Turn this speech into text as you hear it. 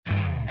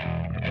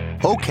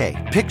Okay,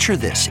 picture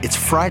this. It's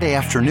Friday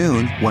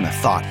afternoon when a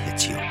thought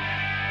hits you.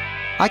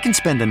 I can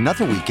spend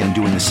another weekend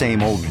doing the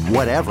same old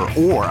whatever,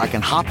 or I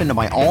can hop into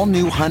my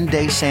all-new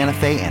Hyundai Santa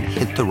Fe and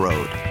hit the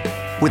road.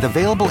 With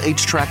available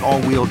H-Track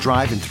all-wheel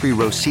drive and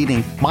 3-row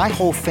seating, my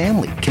whole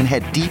family can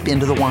head deep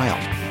into the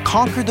wild.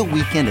 Conquer the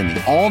weekend in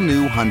the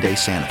all-new Hyundai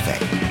Santa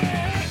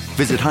Fe.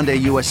 Visit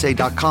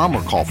HyundaiUSA.com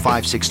or call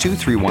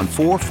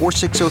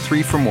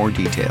 562-314-4603 for more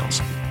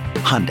details.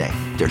 Hyundai,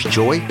 there's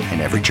joy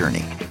in every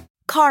journey.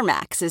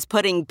 CarMax is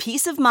putting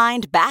peace of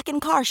mind back in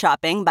car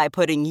shopping by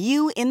putting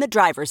you in the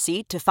driver's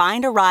seat to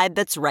find a ride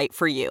that's right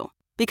for you.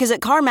 Because at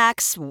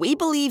CarMax, we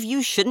believe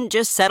you shouldn't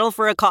just settle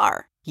for a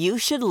car. You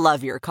should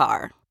love your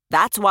car.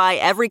 That's why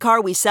every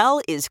car we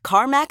sell is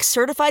CarMax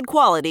certified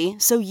quality,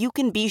 so you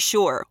can be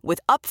sure with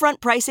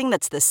upfront pricing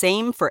that's the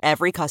same for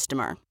every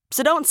customer.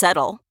 So don't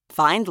settle.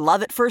 Find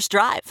love at first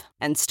drive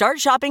and start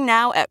shopping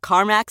now at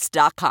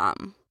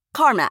CarMax.com.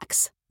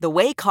 CarMax, the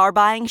way car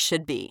buying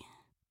should be.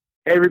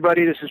 Hey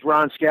everybody, this is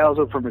Ron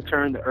Scalzo from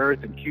Return to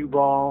Earth and Cue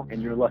Ball,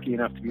 and you're lucky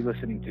enough to be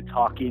listening to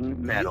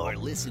Talking Metal. You're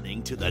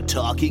listening to the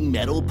Talking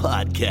Metal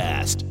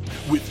Podcast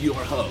with your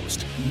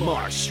host,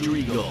 Mark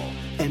Striegel,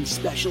 and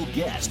special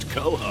guest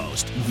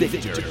co-host,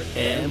 Victor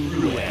M.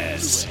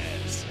 Ruiz.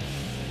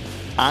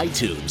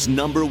 iTunes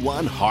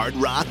 #1 hard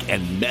rock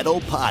and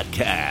metal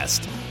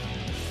podcast.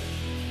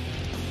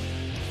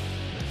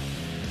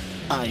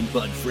 I'm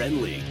Bud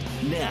Friendly.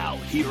 Now,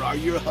 here are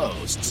your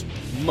hosts,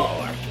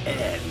 Mark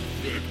and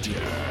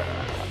Victor.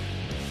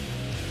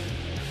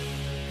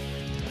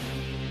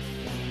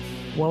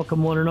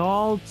 Welcome, one and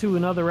all, to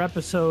another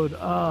episode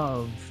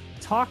of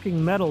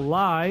Talking Metal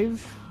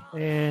Live.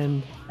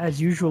 And as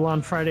usual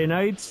on Friday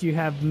nights, you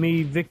have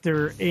me,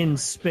 Victor, in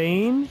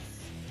Spain.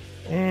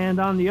 And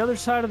on the other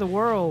side of the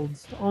world,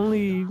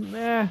 only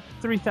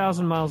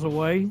 3,000 miles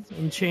away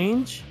and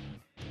change,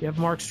 you have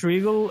Mark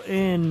Striegel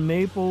in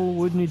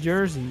Maplewood, New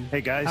Jersey.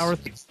 Hey, guys.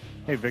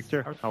 Hey,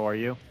 Victor. How are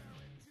you?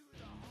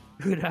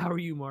 Good. How are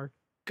you, Mark?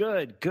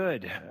 Good.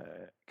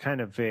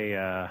 Kind of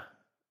a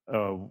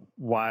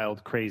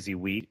wild, crazy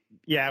week.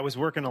 Yeah, I was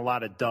working a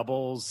lot of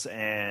doubles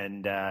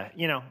and,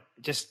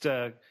 just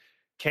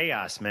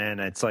chaos, man.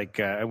 It's like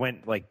I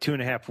went like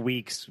 2.5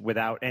 weeks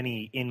without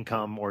any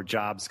income or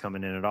jobs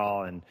coming in at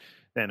all. And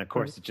then, of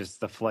course, it just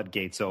the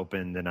floodgates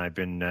opened, and I've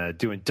been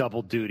doing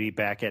double duty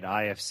back at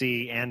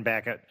IFC and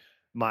back at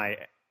my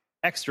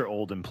extra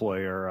old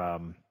employer,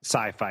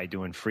 Sci-Fi,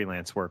 doing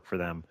freelance work for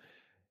them.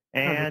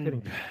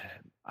 And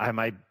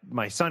my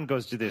son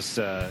goes to this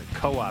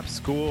co-op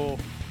school,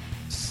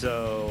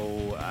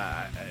 so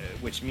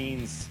which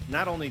means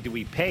not only do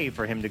we pay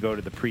for him to go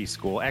to the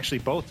preschool, actually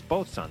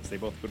both sons, they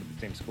both go to the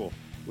same school.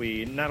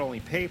 We not only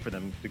pay for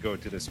them to go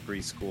to this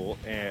preschool,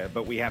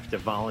 but we have to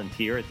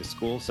volunteer at the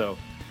school. So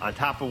on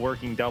top of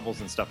working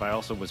doubles and stuff, I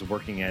also was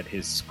working at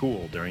his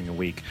school during the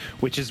week,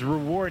 which is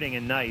rewarding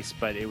and nice,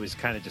 but it was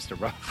kind of just a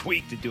rough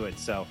week to do it.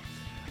 So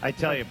I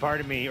tell you,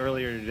 part of me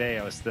earlier today,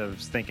 I was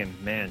thinking,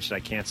 man, should I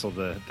cancel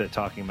the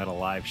Talking Metal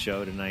Live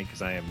show tonight?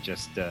 Because I am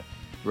just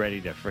ready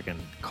to freaking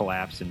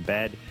collapse in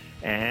bed.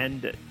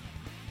 And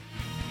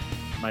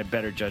my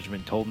better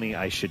judgment told me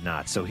I should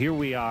not. So here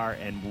we are,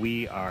 and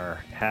we are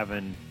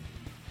having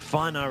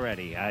fun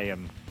already. I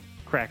am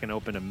cracking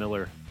open a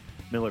Miller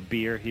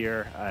beer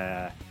here,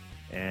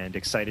 and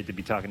excited to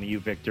be talking to you,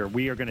 Victor.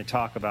 We are going to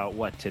talk about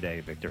what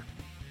today, Victor?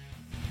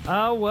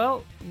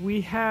 Well,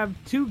 we have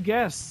two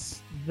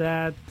guests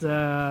that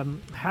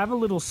have a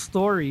little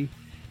story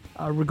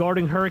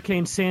regarding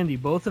Hurricane Sandy.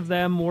 Both of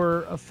them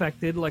were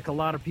affected, like a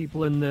lot of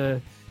people in the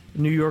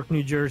New York,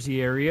 New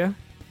Jersey area.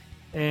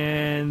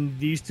 And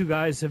these two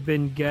guys have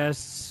been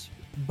guests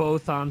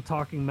both on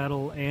Talking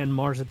Metal and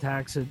Mars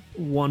Attacks at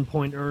one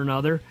point or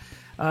another.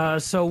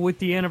 So with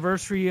the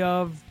anniversary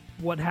of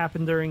what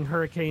happened during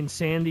Hurricane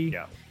Sandy,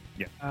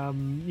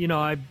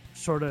 I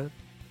sort of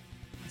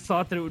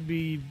thought that it would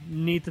be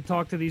neat to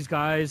talk to these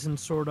guys and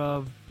sort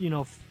of,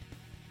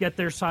 get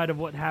their side of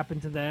what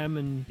happened to them.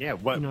 And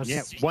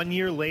 1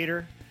 year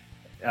later,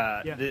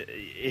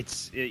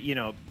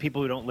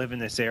 people who don't live in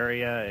this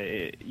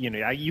area,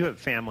 you have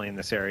family in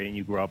this area and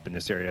you grew up in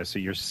this area, so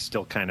you're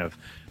still kind of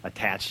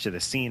attached to the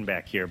scene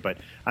back here. But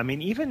I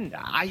mean, even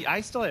I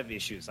still have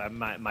issues.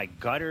 My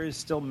gutter is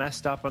still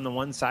messed up on the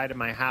one side of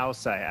my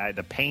house.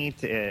 The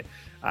paint,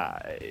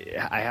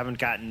 I haven't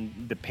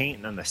gotten the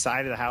paint on the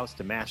side of the house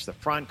to match the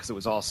front because it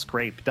was all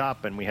scraped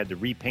up, and we had to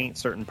repaint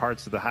certain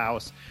parts of the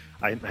house.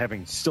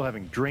 I'm still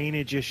having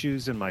drainage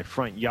issues in my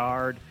front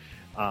yard.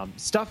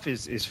 Stuff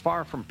is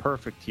far from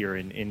perfect here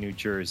in New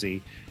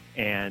Jersey,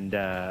 and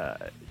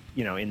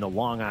in the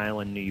Long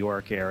Island, New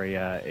York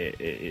area,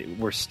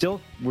 we're still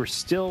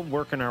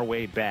working our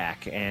way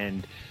back.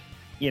 And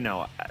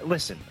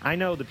listen, I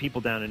know the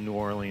people down in New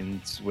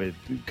Orleans with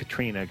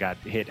Katrina got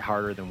hit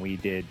harder than we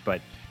did,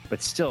 but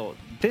still,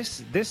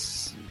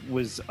 this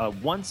was a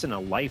once in a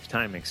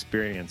lifetime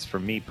experience for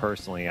me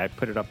personally. I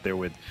put it up there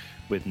with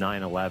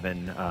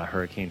 9/11,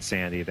 Hurricane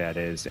Sandy, that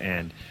is,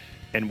 and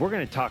And we're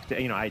going to talk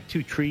to, I had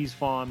 2 trees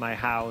fall on my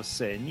house,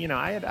 and,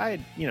 I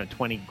had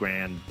 20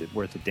 grand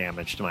worth of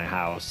damage to my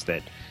house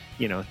that,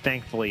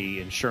 thankfully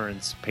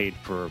insurance paid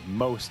for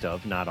most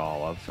of, not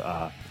all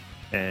of.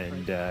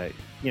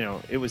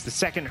 It was the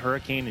second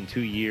hurricane in 2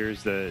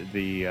 years.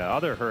 The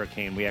other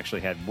hurricane, we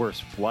actually had worse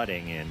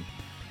flooding in.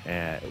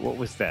 What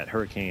was that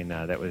hurricane?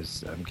 I'm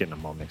getting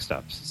them all mixed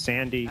up.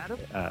 Sandy.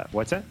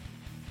 What's that?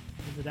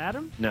 Was it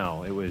Adam?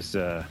 No, it was.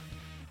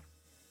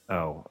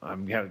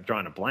 I'm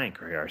drawing a blank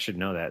here. I should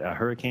know that.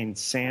 Hurricane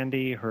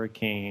Sandy,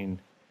 Hurricane.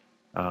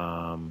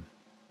 I'm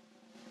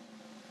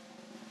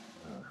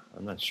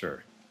not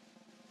sure.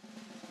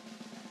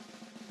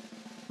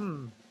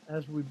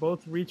 As we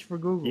both reach for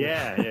Google.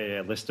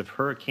 Yeah. List of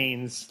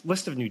hurricanes.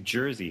 List of New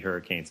Jersey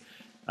hurricanes.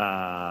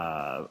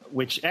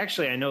 Which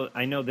actually,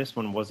 I know this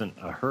one wasn't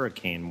a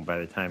hurricane by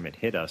the time it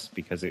hit us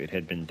because it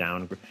had been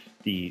down.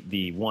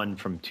 The one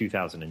from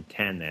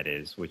 2010, that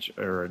is.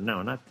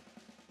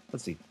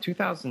 Let's see,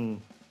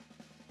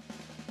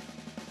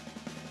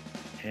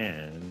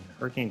 2010,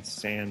 Hurricane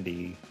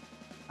Sandy.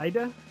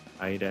 Ida,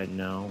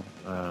 no.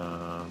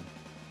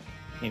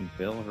 Hurricane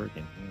Bill,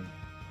 Hurricane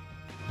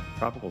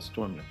Tropical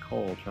Storm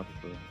Nicole,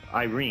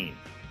 Irene.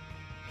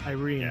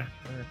 Yeah.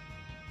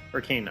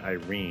 Hurricane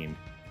Irene.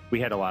 We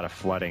had a lot of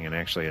flooding and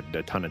actually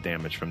a ton of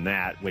damage from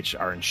that, which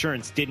our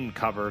insurance didn't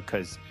cover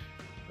because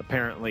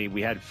apparently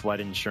we had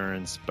flood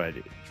insurance, but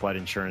flood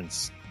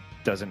insurance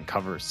doesn't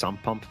cover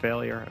sump pump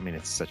failure. I mean,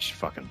 it's such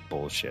fucking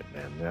bullshit,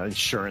 man. The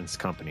insurance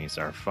companies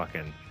are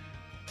fucking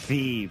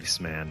thieves,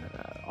 man.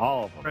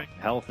 All of them. Right.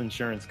 Health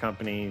insurance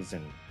companies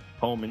and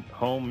home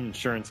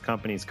insurance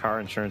companies, car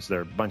insurance,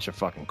 they're a bunch of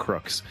fucking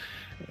crooks.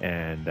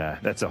 And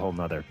that's a whole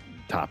nother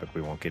topic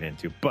we won't get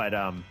into. But,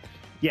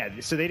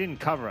 so they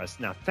didn't cover us.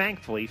 Now,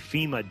 thankfully,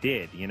 FEMA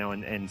did,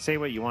 and say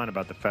what you want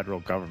about the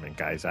federal government,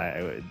 guys.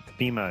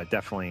 FEMA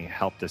definitely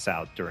helped us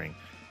out during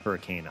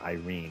Hurricane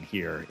Irene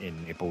here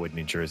in Maplewood,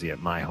 New Jersey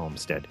at my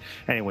homestead.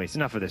 Anyways,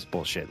 enough of this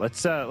bullshit.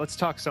 Let's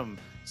talk some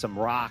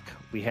rock.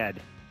 We had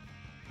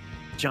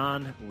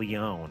John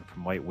Leone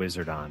from White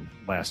Wizard on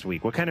last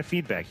week. What kind of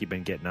feedback you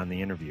been getting on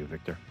the interview,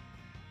 Victor?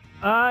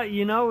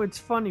 It's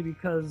funny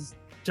because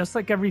just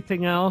like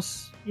everything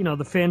else,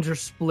 the fans are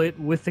split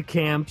with the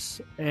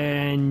camps,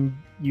 and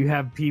you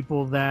have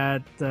people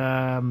that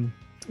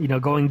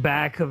going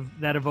back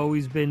that have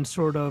always been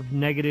sort of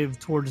negative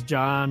towards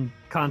John,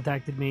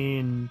 contacted me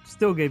and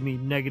still gave me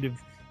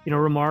negative,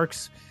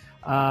 remarks.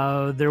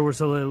 There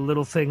was a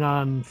little thing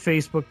on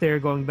Facebook there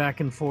going back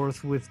and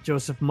forth with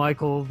Joseph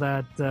Michael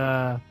that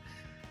on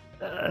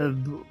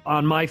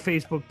my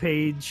Facebook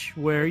page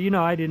where,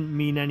 I didn't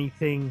mean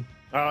anything.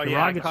 Oh,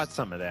 yeah, I caught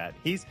some of that.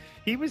 He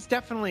was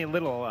definitely a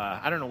little,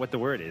 I don't know what the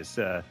word is,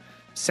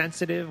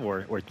 sensitive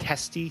or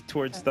testy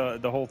towards the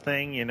whole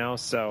thing,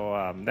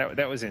 so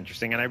that was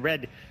interesting. And I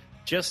read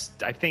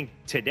I think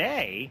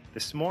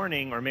this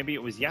morning, or maybe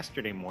it was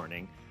yesterday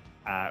morning,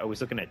 I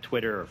was looking at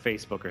Twitter or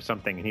Facebook or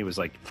something, and he was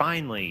like,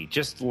 finally,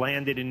 just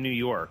landed in New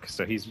York.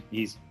 So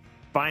he's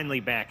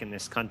finally back in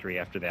this country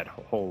after that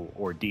whole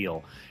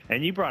ordeal.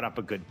 And you brought up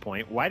a good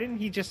point. Why didn't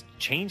he just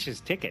change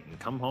his ticket and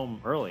come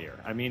home earlier?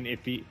 I mean,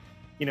 if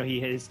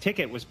his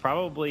ticket was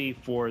probably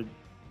for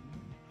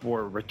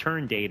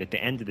return date at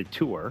the end of the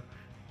tour,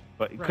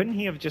 but right. Couldn't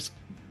he have just,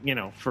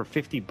 for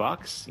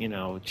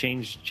 $50,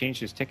 changed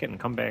his ticket and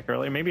come back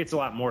earlier? Maybe it's a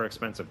lot more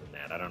expensive than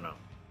that. I don't know.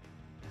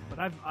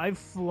 But I've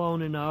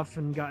flown enough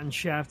and gotten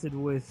shafted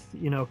with,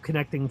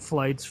 connecting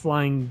flights,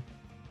 flying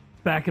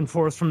back and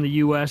forth from the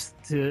U.S.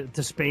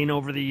 to Spain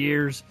over the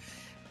years.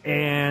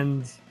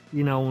 And,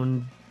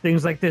 when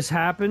things like this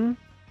happen,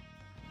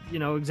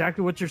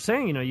 exactly what you're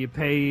saying. You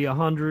pay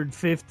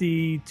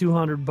 $150,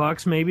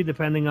 $200 maybe,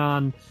 depending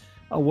on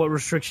what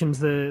restrictions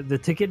the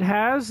ticket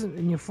has,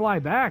 and you fly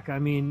back. I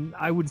mean,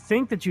 I would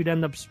think that you'd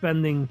end up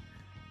spending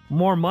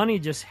more money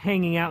just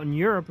hanging out in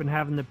Europe and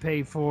having to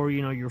pay for,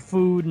 your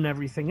food and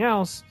everything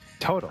else.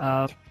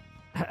 Totally.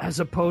 As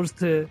opposed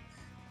to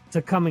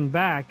coming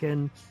back.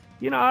 And,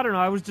 I don't know.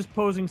 I was just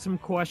posing some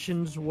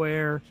questions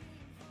where,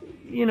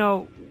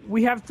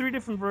 we have 3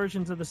 different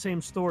versions of the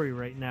same story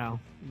right now.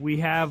 We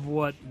have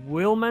what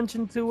Will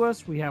mentioned to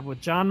us. We have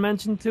what John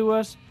mentioned to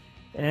us.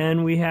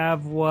 And we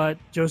have what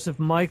Joseph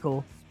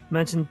Michael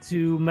mentioned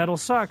to Metal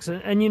Sucks.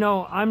 And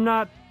I'm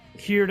not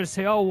here to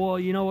say, oh, well,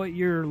 you know what,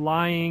 you're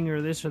lying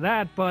or this or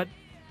that. But,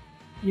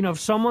 if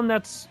someone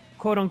that's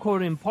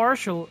quote-unquote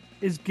impartial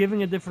is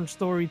giving a different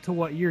story to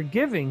what you're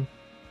giving,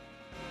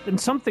 then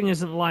something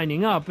isn't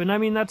lining up. And, I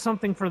mean, that's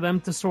something for them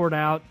to sort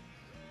out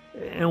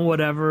and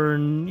whatever.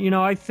 And,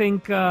 I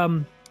think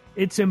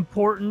it's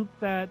important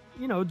that,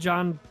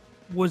 John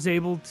was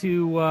able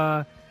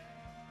to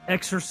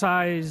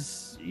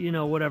exercise,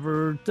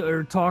 whatever,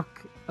 or talk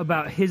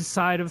about his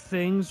side of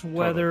things,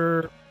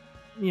 whether,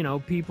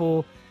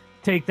 people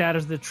take that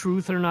as the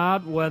truth or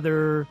not,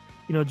 whether,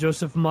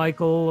 Joseph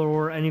Michael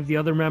or any of the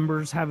other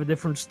members have a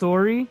different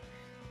story.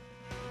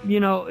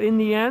 In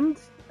the end,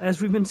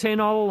 as we've been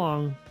saying all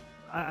along,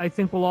 I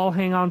think we'll all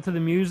hang on to the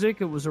music.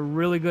 It was a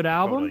really good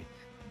album. Totally.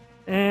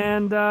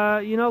 And,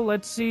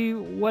 let's see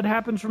what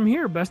happens from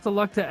here. Best of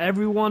luck to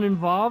everyone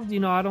involved.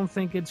 I don't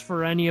think it's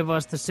for any of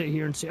us to sit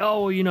here and say,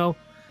 oh,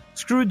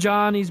 screw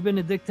John. He's been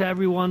a dick to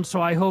everyone,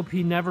 so I hope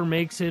he never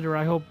makes it, or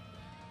I hope,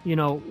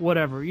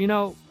 whatever.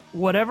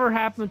 Whatever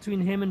happened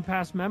between him and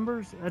past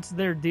members, that's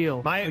their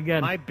deal.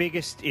 My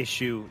biggest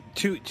issue,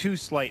 two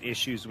slight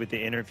issues with the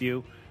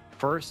interview.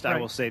 First, right. I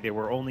will say there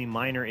were only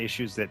minor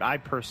issues that I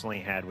personally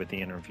had with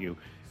the interview.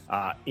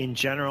 In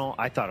general,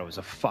 I thought it was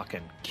a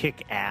fucking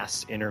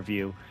kick-ass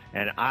interview,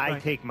 and I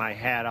take my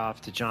hat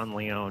off to John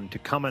Leone to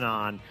coming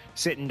on,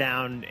 sitting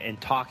down and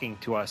talking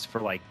to us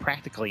for like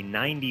practically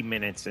 90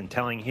 minutes and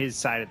telling his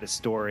side of the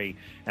story,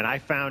 and I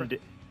found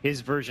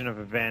his version of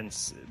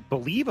events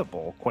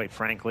believable, quite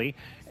frankly,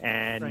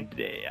 and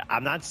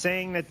I'm not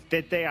saying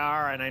that they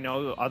are, and I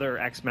know other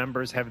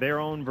ex-members have their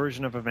own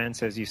version of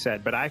events, as you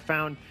said, but I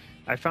found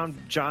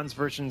John's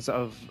versions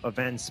of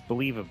events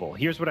believable.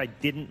 Here's what I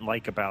didn't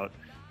like about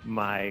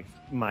my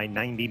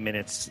 90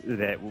 minutes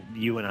that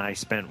you and I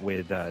spent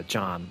with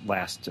John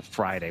last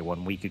Friday,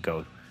 1 week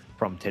ago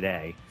from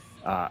today.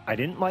 I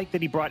didn't like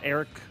that he brought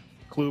Eric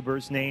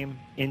Kluber's name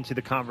into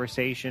the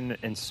conversation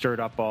and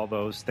stirred up all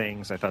those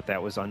things. I thought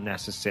that was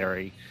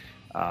unnecessary.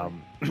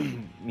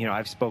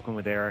 I've spoken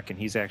with Eric, and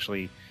he's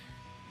actually,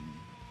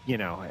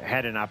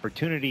 had an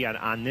opportunity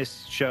on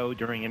this show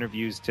during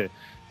interviews to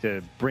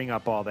bring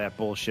up all that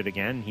bullshit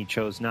again. He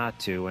chose not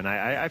to, and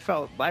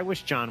I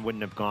wish John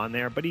wouldn't have gone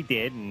there, but he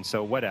did, and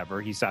so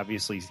whatever. He's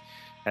obviously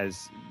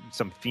has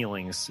some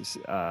feelings,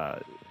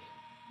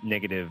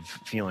 negative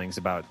feelings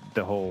about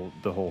the whole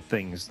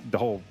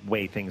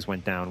way things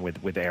went down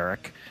with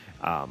Eric.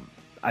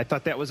 I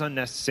thought that was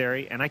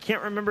unnecessary, and I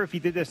can't remember if he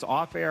did this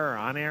off air or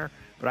on air,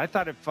 but I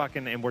thought it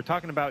fucking, and we're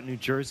talking about New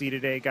Jersey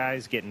today,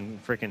 guys, getting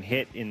freaking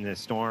hit in the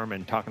storm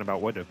and talking about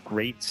what a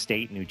great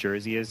state New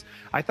Jersey is.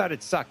 I thought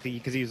it sucked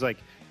because he was like,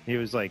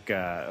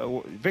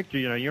 Victor,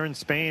 you're in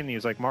Spain. And he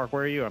was like, Mark,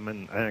 where are you?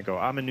 And I go,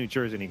 I'm in New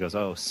Jersey. And he goes,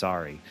 oh,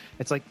 sorry.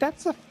 It's like,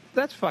 that's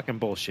fucking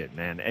bullshit,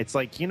 man. It's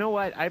like, you know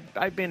what?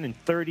 I've been in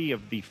 30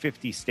 of the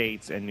 50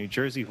 states, and New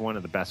Jersey is one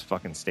of the best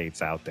fucking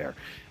states out there.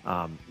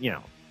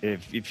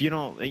 If you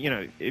don't,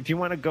 if you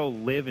want to go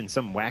live in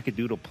some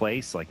wackadoodle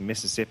place like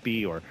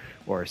Mississippi or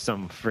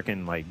some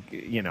freaking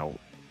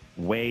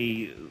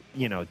way,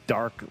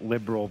 dark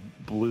liberal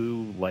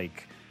blue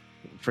like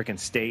freaking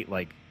state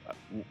like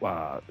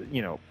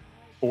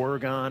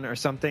Oregon or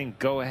something,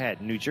 go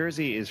ahead. New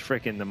Jersey is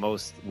freaking the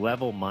most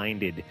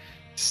level-minded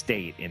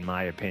state, in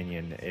my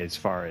opinion, as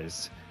far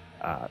as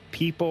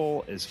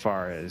people, as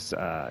far as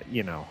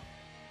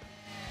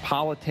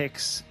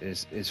politics,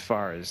 as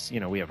far as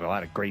we have a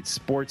lot of great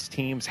sports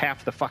teams.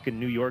 Half the fucking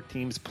New York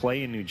teams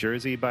play in New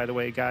Jersey, by the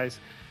way, guys.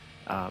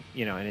 And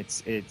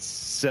it's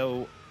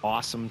so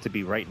awesome to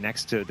be right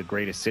next to the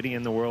greatest city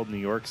in the world, New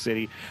York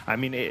City. I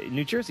mean,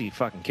 New Jersey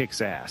fucking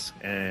kicks ass,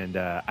 and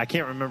I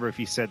can't remember if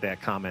he said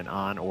that comment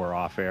on or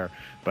off air,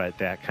 but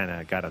that kind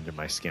of got under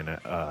my skin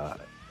a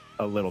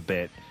little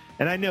bit.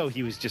 And I know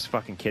he was just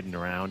fucking kidding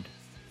around,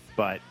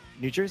 but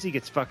New Jersey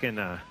gets fucking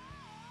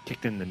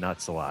kicked in the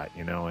nuts a lot,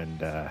 and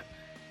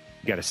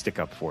you got to stick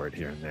up for it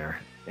here and there.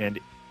 And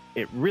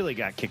it really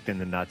got kicked in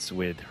the nuts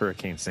with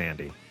Hurricane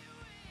Sandy.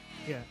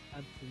 Yeah,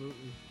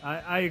 absolutely.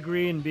 I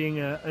agree. And being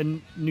a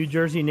New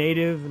Jersey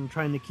native and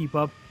trying to keep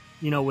up,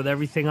 with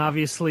everything,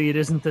 obviously it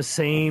isn't the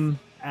same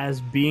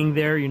as being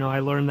there.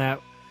 I learned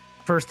that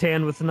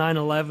firsthand with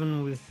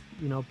 9/11 with,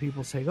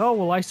 people saying, oh,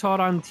 well, I saw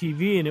it on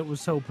TV and it was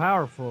so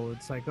powerful.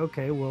 It's like,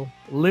 okay, well,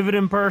 live it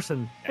in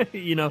person.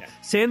 Yeah.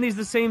 Sandy's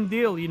the same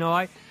deal.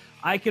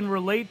 I can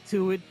relate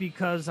to it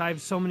because I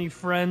have so many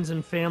friends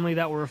and family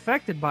that were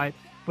affected by it,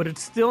 but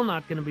it's still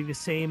not going to be the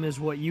same as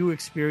what you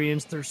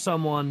experienced or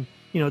someone,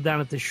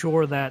 down at the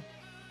shore that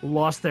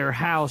lost their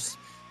house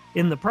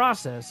in the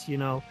process,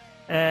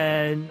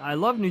 And I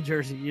love New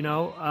Jersey,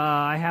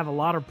 I have a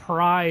lot of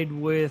pride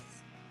with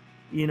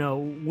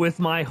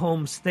my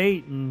home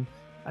state. And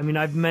I mean,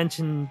 I've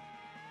mentioned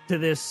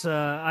this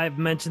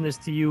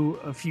to you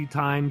a few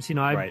times,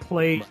 I've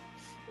played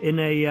in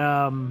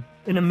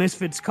a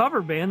Misfits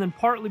cover band, and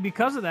partly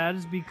because of that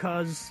is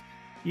because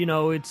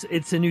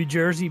it's a New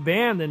Jersey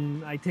band,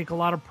 and I take a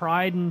lot of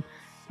pride in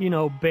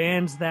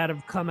bands that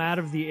have come out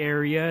of the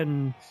area.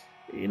 And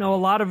a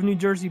lot of New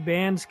Jersey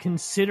bands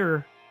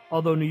consider,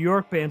 although New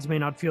York bands may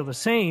not feel the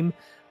same,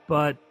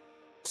 but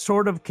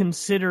sort of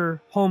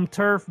consider home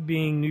turf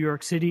being New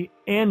York City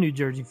and New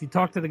Jersey. If you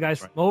talk to the guys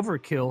from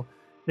Overkill,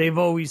 they've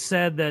always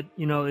said that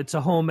it's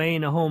a home A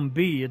and a home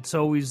B. It's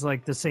always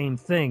like the same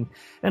thing.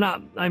 And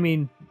I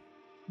mean,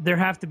 there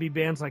have to be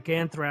bands like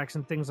Anthrax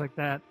and things like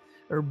that,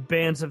 or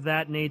bands of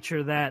that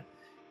nature that,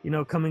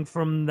 coming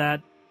from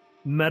that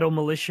metal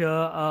militia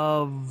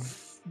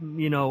of,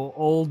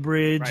 Old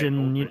Bridge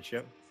and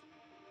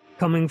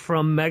coming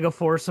from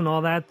Megaforce and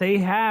all that, they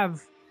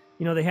have,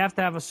 they have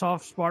to have a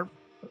soft spot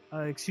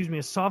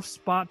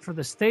for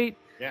the state.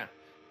 Yeah.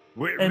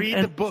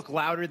 Read the book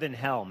Louder Than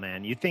Hell,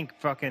 man. You think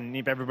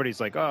fucking everybody's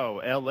like,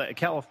 oh,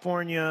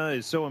 California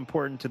is so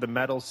important to the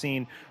metal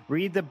scene.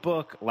 Read the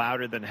book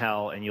Louder Than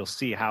Hell, and you'll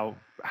see how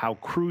how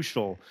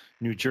crucial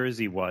New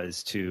Jersey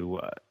was to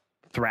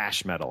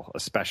thrash metal,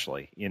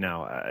 especially.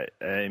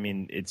 I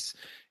mean, it's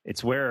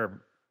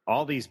where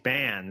all these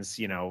bands,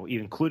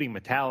 including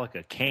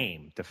Metallica,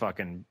 came to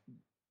fucking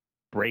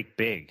break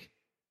big.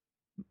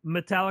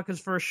 Metallica's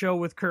first show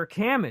with Kirk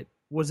Hammett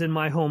was in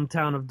my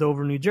hometown of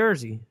Dover, New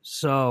Jersey.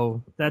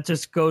 So that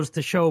just goes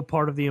to show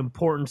part of the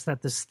importance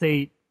that the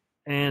state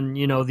and,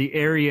 the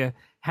area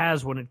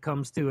has when it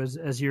comes to,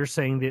 as you're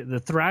saying, the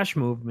thrash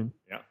movement.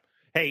 Yeah.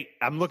 Hey,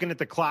 I'm looking at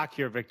the clock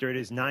here, Victor. It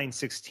is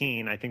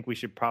 9:16. I think we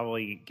should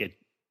probably get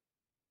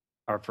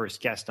our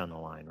first guest on the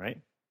line,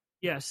 right?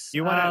 Yes.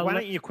 Why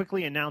don't you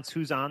quickly announce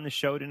who's on the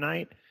show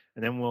tonight,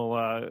 and then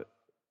we'll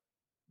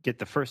get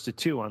the first of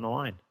two on the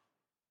line.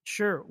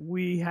 Sure.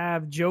 We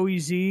have Joey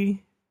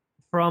Z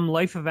from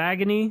Life of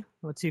Agony.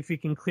 Let's see if we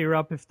can clear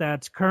up if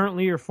that's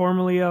currently or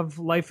formerly of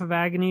Life of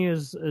Agony,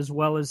 as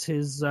well as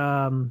his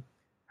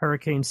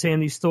Hurricane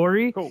Sandy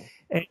story. Cool.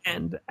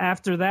 And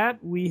after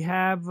that, we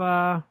have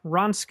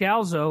Ron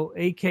Scalzo,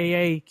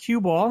 a.k.a.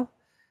 Cue Ball,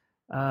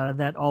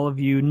 that all of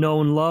you know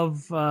and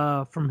love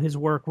from his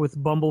work with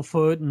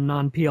Bumblefoot and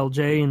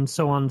non-PLJ and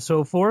so on and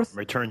so forth.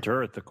 Return to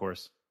Earth, of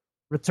course.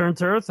 Return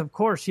to Earth, of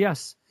course,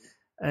 yes.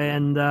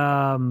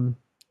 And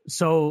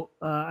so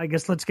I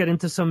guess let's get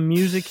into some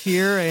music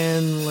here,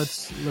 and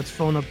let's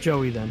phone up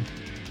Joey then.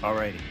 All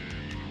righty.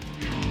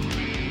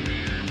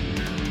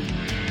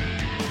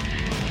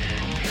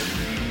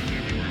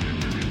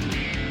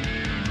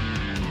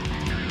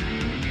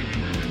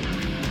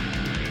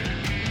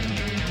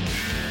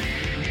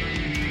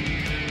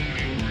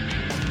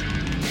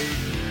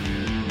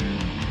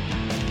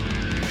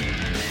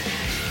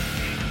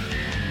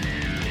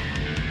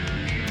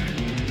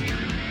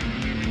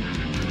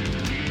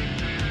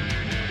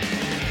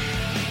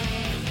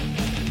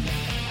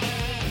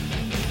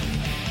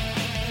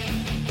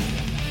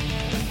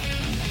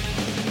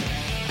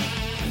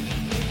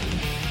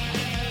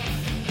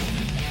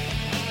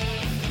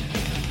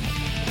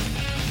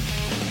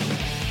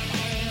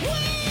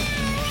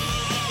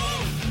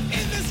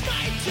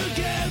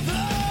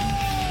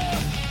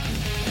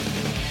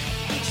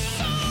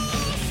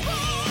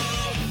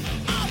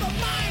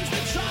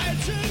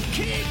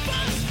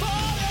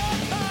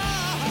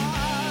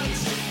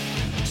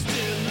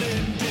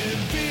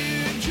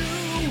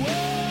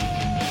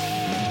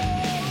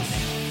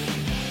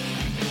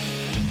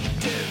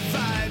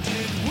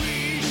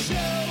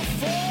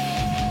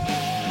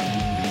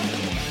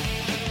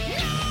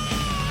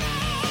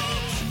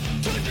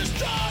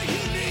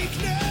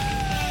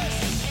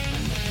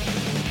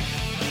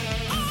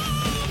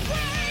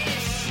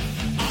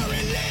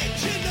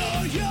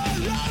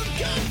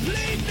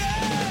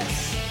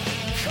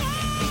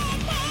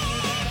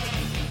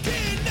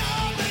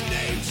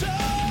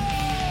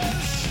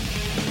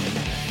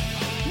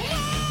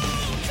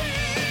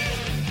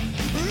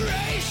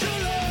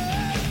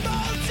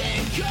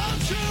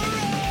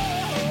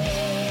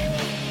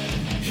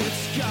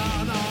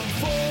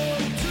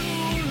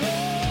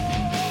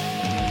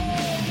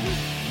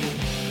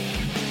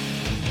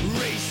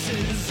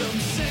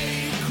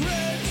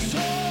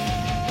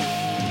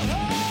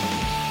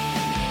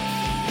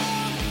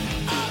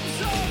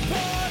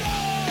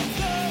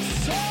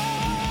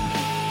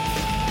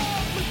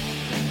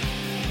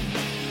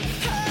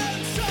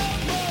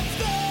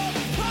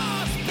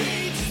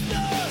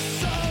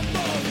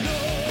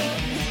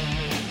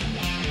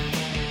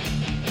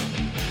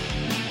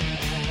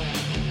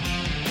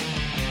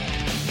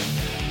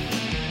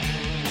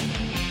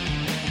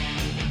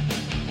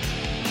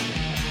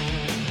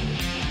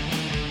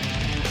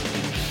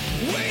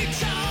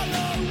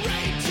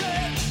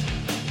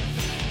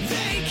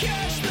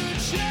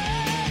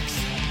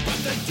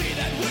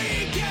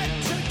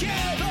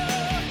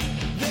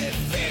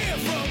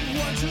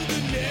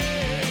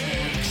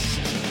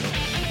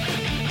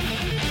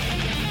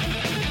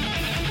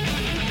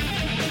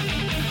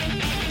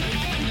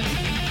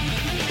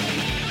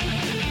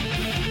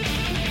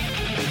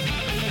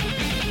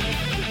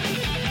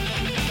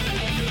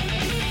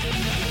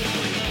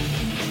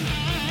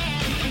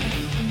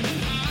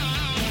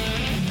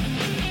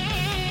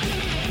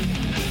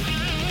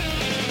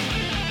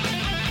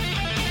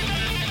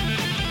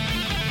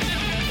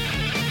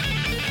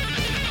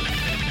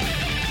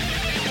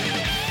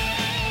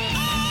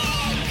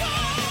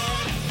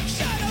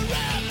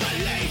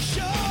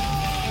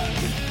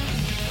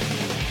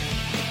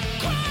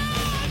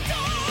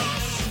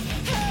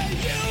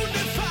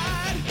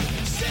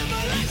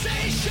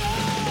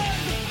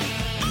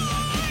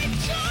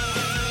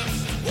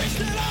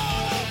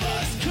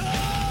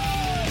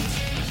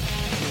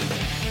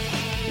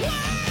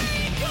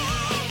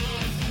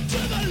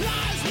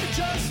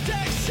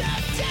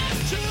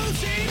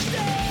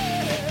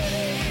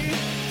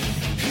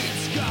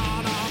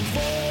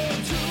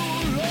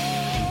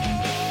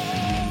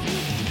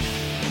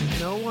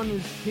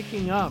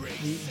 Picking up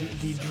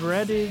the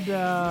dreaded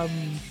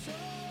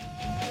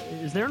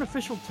is there an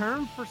official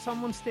term for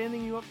someone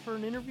standing you up for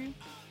an interview?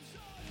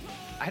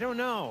 I don't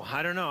know.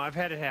 I've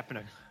had it happen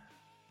a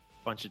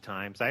bunch of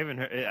times. I haven't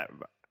heard,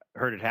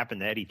 heard it happen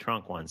to Eddie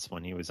Trunk once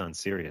when he was on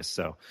Sirius.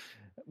 So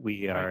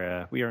we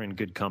are in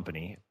good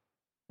company.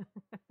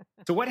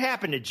 So what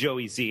happened to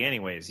Joey Z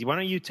anyways? Why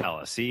don't you tell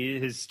us?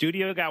 His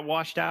studio got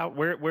washed out.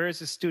 Where is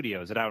his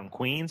studio? Is it out in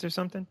Queens or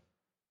something?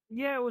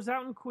 Yeah, it was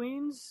out in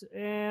Queens,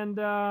 and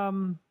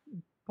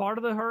part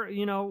of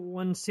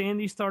when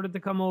Sandy started to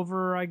come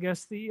over, I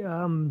guess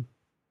the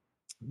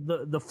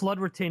flood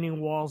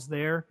retaining walls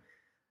there,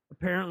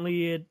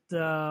 apparently it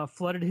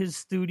flooded his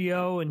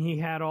studio, and he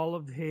had all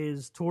of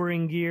his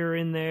touring gear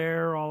in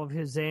there, all of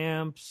his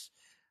amps,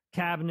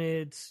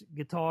 cabinets,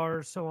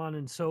 guitars, so on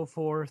and so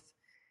forth.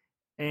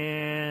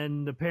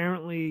 And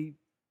apparently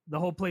the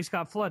whole place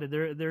got flooded.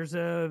 There's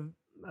a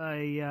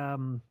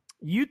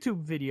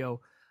YouTube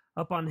video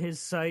up on his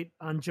site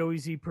on Joey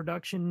Z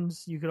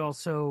Productions. You could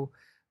also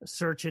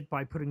search it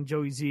by putting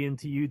Joey Z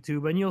into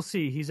YouTube, and you'll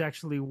see he's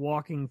actually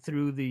walking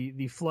through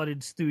the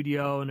flooded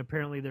studio, and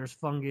apparently there's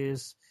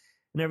fungus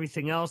and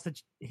everything else that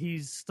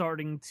he's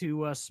starting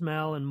to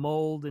smell and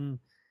mold and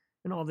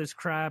all this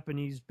crap. And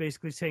he's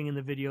basically saying in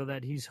the video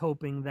that he's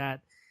hoping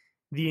that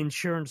the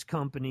insurance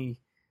company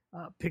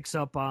picks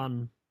up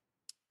on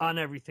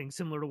everything,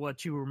 similar to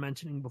what you were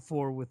mentioning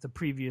before with the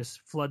previous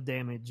flood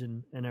damage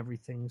and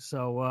everything.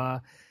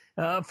 So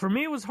for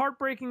me, it was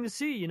heartbreaking to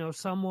see,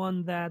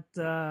 someone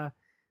that,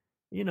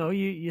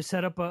 you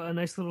set up a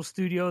nice little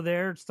studio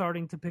there. It's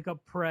starting to pick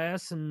up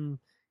press, and,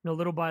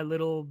 little by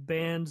little,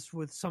 bands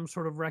with some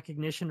sort of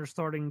recognition are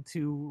starting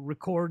to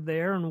record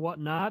there and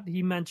whatnot.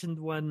 He mentioned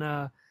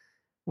when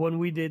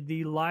we did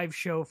the live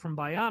show from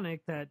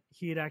Bionic that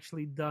he had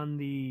actually done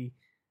the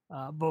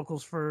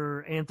vocals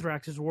for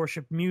Anthrax's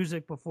Worship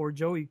Music before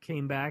Joey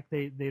came back.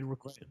 They'd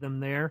recorded them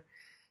there.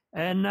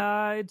 And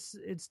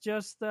it's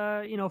just,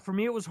 for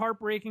me, it was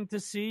heartbreaking to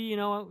see,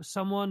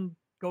 someone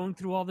going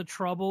through all the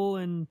trouble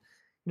and,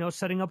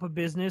 setting up a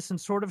business and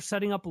sort of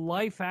setting up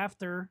life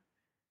after,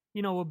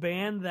 a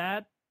band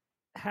that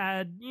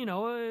had,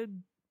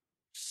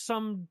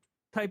 some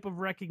type of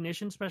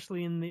recognition,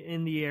 especially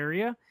in the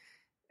area,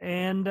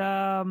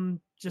 and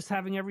just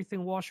having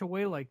everything wash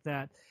away like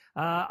that.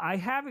 I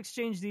have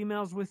exchanged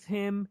emails with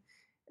him,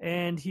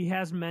 and he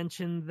has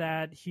mentioned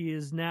that he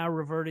is now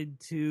reverted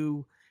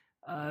to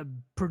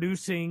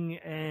producing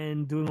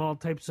and doing all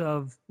types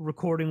of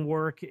recording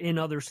work in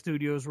other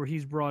studios where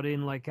he's brought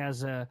in like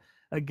as a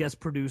guest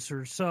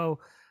producer. So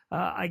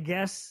I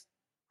guess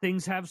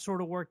things have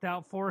sort of worked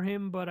out for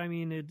him, but I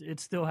mean, it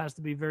still has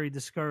to be very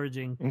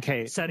discouraging.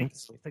 Okay, setting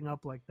something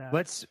up like that.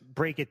 Let's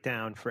break it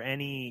down for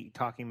any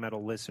Talking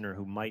Metal listener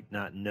who might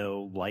not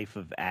know Life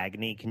of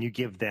Agony. Can you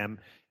give them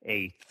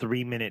a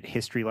 3-minute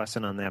history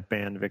lesson on that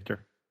band,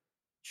 Victor?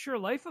 Sure.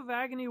 Life of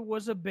Agony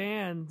was a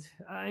band.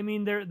 I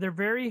mean, they're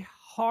very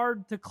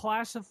hard to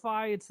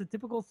classify. It's the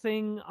typical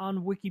thing on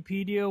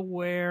Wikipedia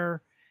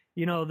where,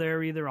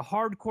 they're either a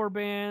hardcore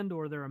band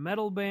or they're a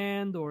metal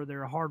band or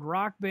they're a hard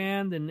rock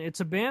band. And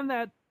it's a band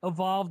that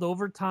evolved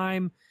over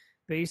time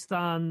based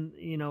on,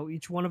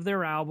 each one of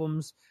their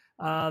albums.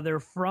 They're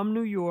from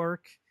New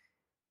York,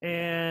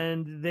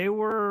 and they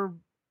were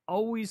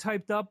always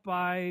hyped up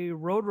by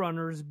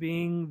Roadrunners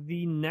being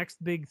the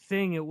next big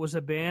thing. It was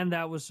a band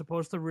that was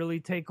supposed to really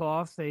take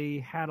off. They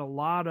had a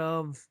lot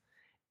of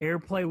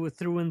airplay with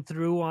Through and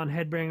Through on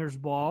Headbangers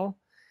Ball.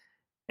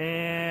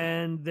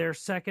 And their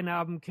second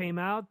album came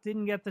out,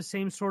 didn't get the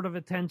same sort of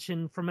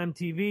attention from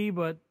MTV,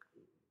 but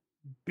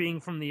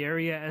being from the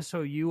area,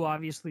 SOU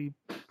obviously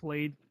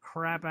played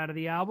crap out of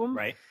the album.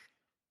 Right.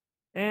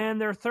 And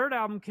their third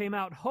album came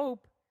out,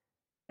 Hope,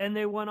 and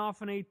they went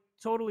off in a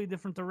totally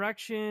different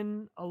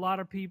direction. A lot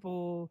of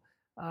people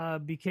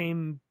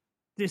became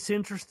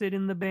disinterested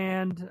in the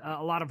band.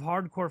 A lot of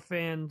hardcore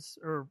fans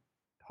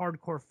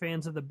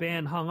of the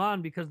band hung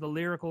on because the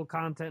lyrical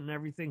content and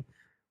everything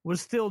was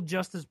still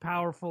just as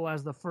powerful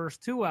as the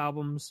first two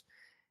albums.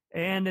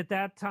 And at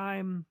that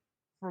time,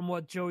 from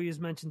what Joey has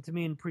mentioned to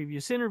me in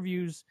previous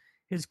interviews,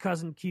 his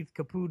cousin Keith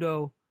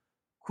Caputo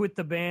quit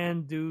the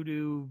band due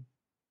to,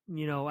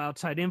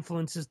 outside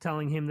influences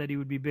telling him that he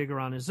would be bigger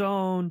on his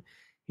own.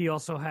 He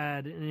also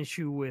had an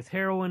issue with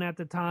heroin at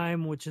the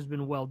time, which has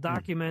been well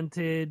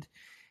documented.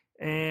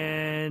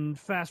 And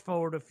fast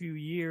forward a few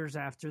years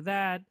after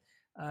that,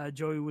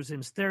 Joey was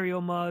in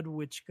Stereo Mud,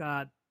 which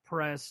got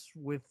press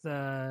with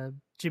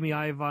Jimmy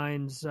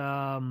Iovine's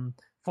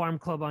Farm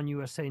Club on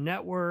USA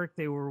Network.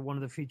 They were one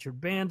of the featured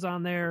bands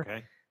on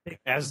there. Okay.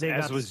 As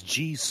was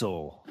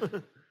G-Soul.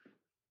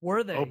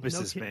 Were they?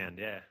 Opus's band,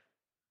 yeah.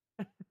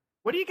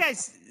 What do you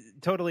guys,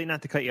 totally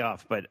not to cut you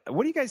off, but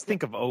what do you guys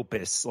think of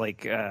Opus?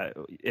 Like,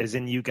 as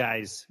in you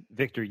guys,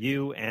 Victor,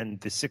 you and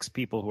the 6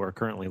 people who are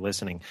currently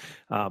listening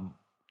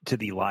to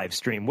the live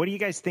stream. What do you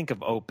guys think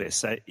of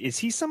Opus? Is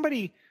he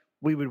somebody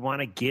we would want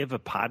to give a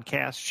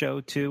podcast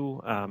show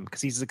to?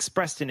 Because he's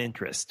expressed an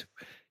interest.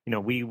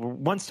 We were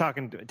once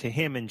talking to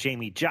him and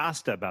Jamie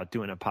Josta about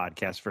doing a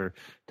podcast for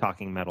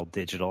Talking Metal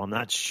Digital. I'm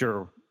not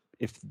sure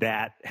if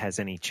that has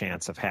any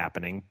chance of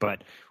happening,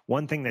 but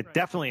one thing that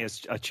definitely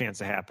has a chance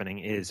of happening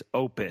is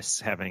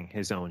Opus having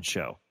his own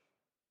show.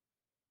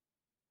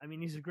 I mean,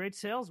 he's a great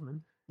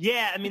salesman.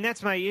 Yeah, I mean,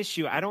 that's my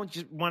issue. I don't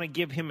just want to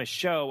give him a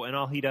show, and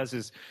all he does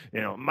is,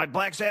 my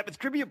Black Sabbath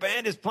tribute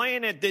band is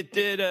playing at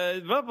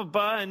blah, blah,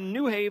 blah in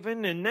New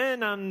Haven, and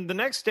then on the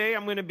next day,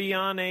 I'm going to be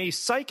on a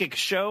psychic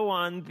show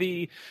on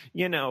the,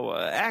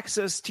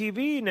 Access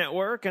TV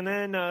network, and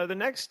then the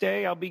next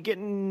day, I'll be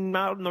getting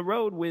out on the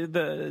road with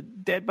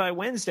Dead by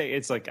Wednesday.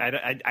 It's like,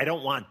 I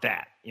don't want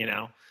that,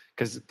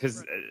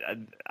 because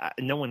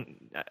no one,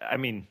 I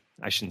mean,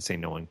 I shouldn't say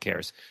no one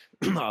cares.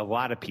 A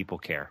lot of people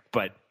care,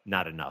 but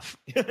not enough,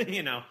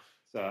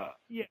 So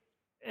yeah,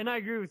 and I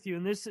agree with you.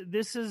 And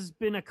this has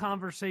been a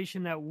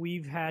conversation that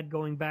we've had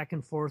going back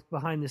and forth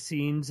behind the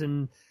scenes.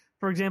 And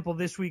for example,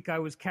 this week I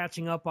was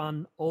catching up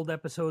on old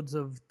episodes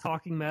of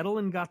Talking Metal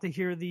and got to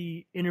hear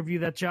the interview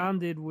that John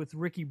did with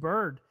Ricky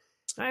Byrd.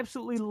 I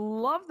absolutely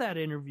love that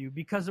interview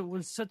because it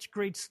was such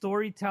great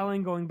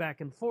storytelling going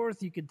back and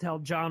forth. You could tell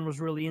John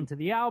was really into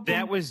the album.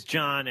 That was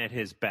John at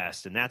his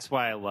best, and that's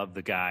why I love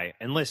the guy.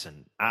 And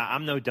listen,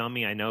 I'm no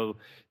dummy. I know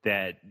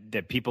that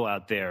people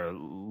out there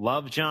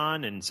love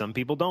John, and some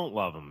people don't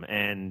love him.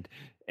 And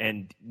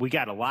we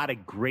got a lot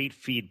of great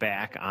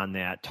feedback on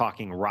that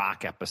Talking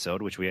Rock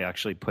episode, which we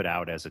actually put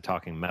out as a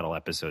Talking Metal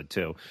episode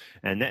too.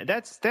 And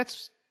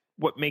that's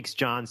what makes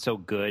John so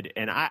good.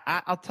 And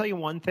I'll tell you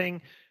one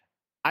thing.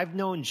 I've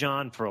known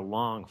John for a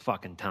long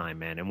fucking time,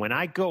 man. And when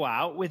I go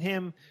out with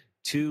him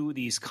to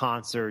these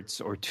concerts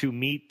or to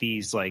meet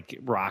these like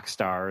rock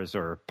stars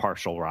or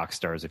partial rock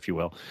stars, if you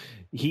will,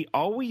 he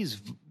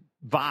always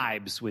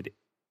vibes with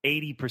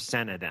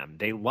 80% of them.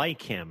 They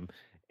like him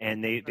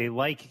and they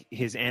like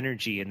his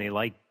energy and they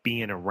like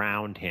being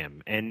around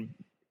him. And,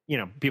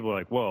 people are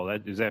like, whoa,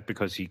 is that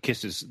because he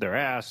kisses their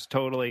ass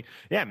totally?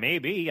 Yeah,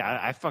 maybe.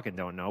 I fucking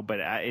don't know. But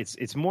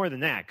it's more than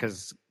that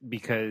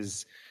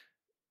because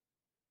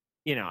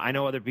I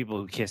know other people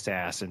who kiss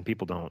ass and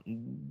people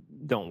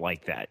don't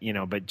like that,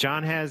 but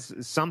John has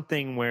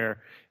something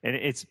where, and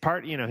it's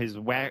part, his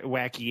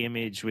wacky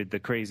image with the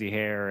crazy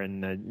hair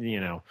and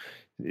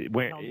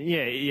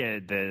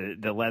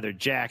the leather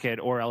jacket,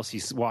 or else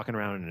he's walking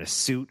around in a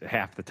suit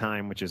half the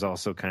time, which is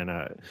also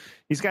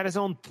he's got his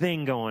own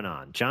thing going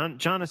on.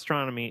 John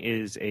Astronomy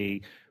is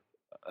a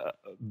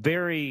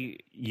very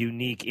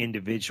unique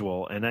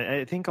individual, and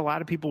I think a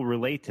lot of people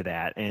relate to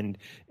that, and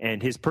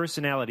his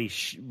personality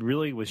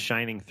really was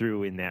shining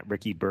through in that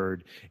Ricky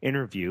Byrd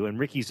interview. And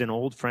Ricky's an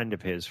old friend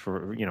of his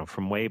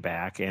from way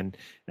back, and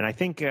I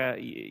think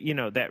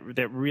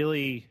that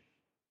really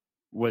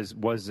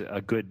was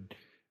a good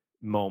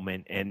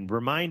moment and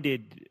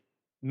reminded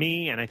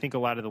me, and I think a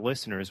lot of the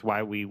listeners,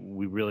 why we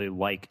really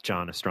like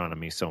John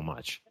Astronomy so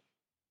much.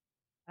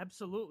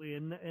 Absolutely.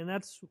 And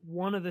that's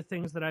one of the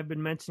things that I've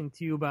been mentioning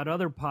to you about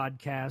other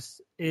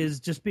podcasts is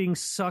just being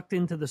sucked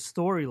into the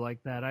story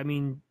like that. I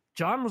mean,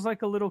 John was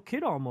like a little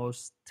kid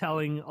almost,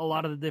 telling a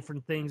lot of the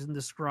different things and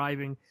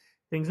describing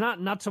things.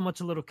 Not so much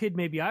a little kid.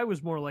 Maybe I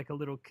was more like a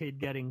little kid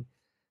getting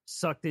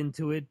sucked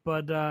into it,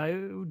 but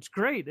it's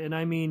great. And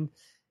I mean,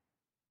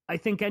 I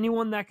think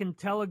anyone that can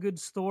tell a good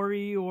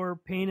story or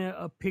paint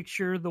a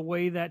picture the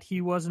way that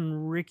he was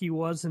and Ricky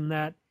was in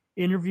that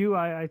interview,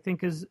 I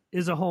think is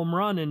a home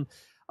run. And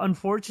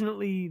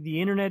unfortunately,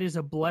 the internet is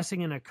a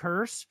blessing and a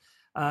curse.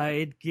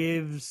 It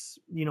gives,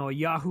 a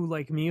Yahoo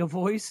like me a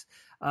voice.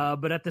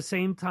 But at the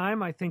same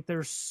time, I think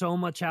there's so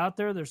much out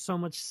there. There's so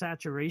much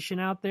saturation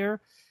out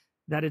there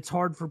that it's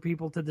hard for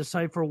people to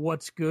decipher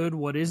what's good,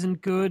 what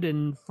isn't good.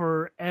 And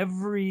for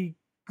every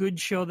good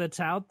show that's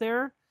out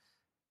there,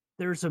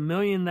 there's a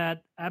million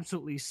that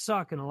absolutely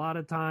suck. And a lot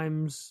of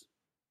times,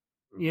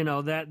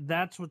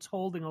 that's what's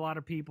holding a lot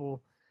of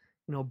people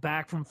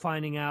back from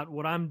finding out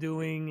what I'm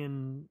doing.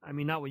 And I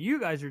mean, not what you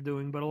guys are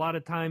doing, but a lot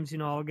of times,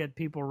 I'll get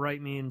people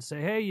write me and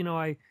say, hey,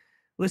 I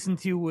listened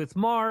to you with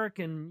Mark,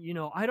 and,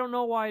 I don't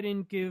know why I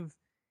didn't give,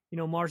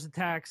 Mars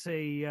Attacks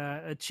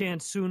a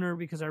chance sooner,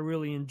 because I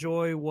really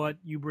enjoy what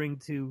you bring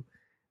to,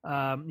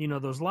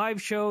 those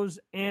live shows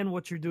and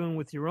what you're doing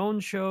with your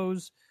own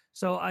shows.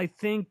 So I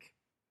think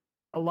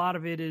a lot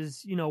of it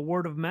is,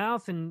 word of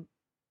mouth and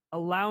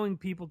allowing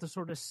people to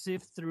sort of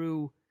sift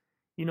through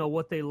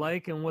what they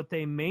like and what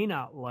they may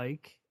not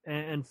like,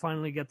 and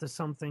finally get to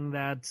something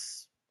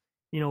that's,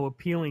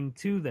 appealing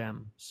to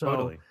them. So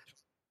totally.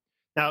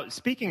 Now,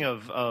 speaking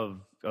of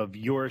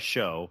your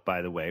show,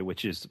 by the way,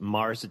 which is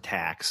Mars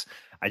Attacks,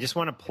 I just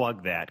want to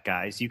plug that,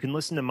 guys. You can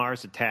listen to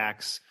Mars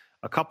Attacks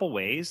a couple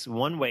ways.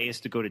 One way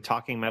is to go to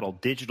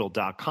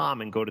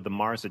talkingmetaldigital.com and go to the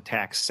Mars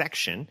Attacks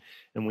section,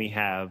 and we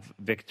have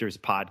Victor's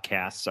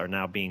podcasts are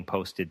now being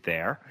posted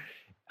there.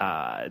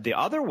 The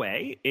other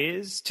way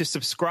is to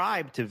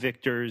subscribe to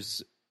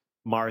Victor's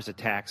Mars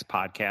Attacks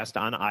podcast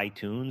on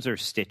iTunes or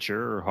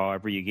Stitcher or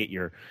however you get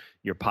your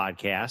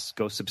podcasts.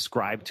 Go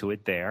subscribe to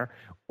it there,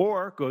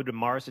 or go to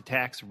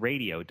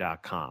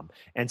MarsAttacksRadio.com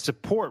and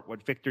support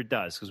what Victor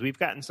does, because we've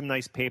gotten some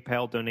nice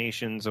PayPal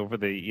donations over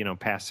the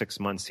past 6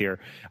 months here.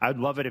 I'd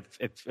love it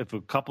if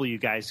a couple of you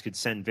guys could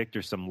send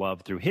Victor some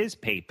love through his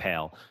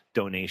PayPal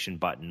donation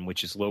button,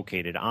 which is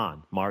located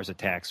on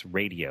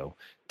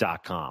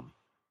MarsAttacksRadio.com.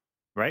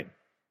 Right?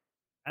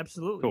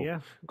 Absolutely, cool.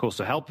 Yeah. Cool.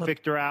 So help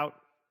Victor out.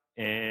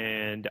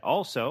 And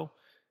also,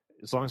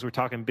 as long as we're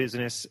talking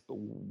business,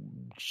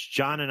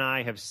 John and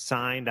I have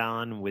signed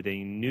on with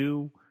a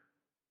new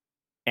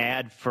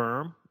ad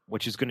firm,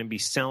 which is going to be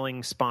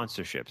selling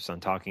sponsorships on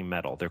Talking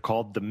Metal. They're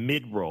called The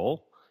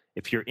Mid-Roll.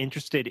 If you're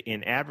interested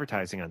in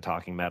advertising on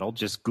Talking Metal,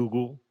 just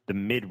Google The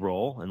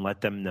Mid-Roll and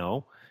let them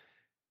know.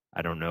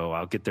 I don't know.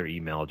 I'll get their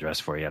email address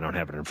for you. I don't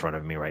have it in front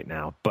of me right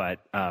now. But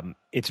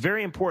it's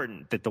very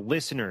important that the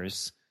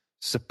listeners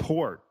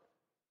support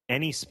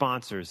any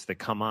sponsors that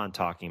come on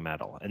Talking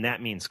Metal. And that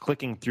means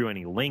clicking through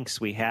any links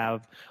we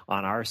have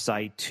on our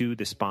site to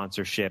the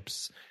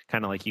sponsorships,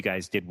 kind of like you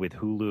guys did with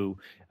Hulu.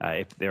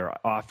 If they're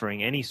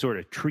offering any sort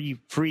of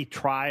free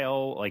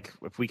trial, like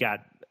if we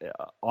got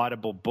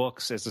Audible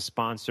Books as a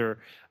sponsor,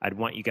 I'd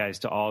want you guys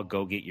to all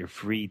go get your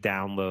free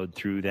download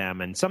through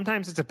them. And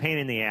sometimes it's a pain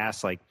in the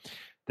ass, like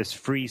this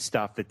free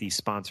stuff that these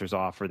sponsors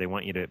offer. They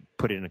want you to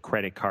put in a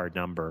credit card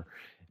number,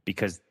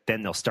 because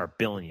then they'll start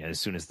billing you as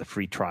soon as the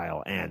free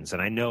trial ends.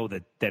 And I know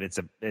that it's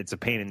a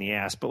pain in the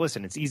ass, but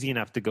listen, it's easy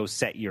enough to go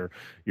set your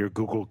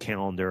Google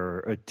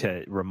Calendar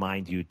to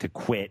remind you to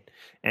quit.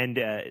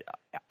 And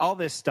all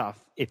this stuff,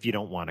 if you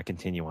don't want to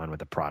continue on with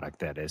the product,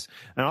 that is.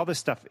 And all this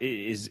stuff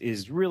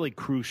is really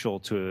crucial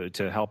to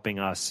helping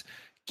us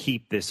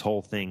keep this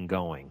whole thing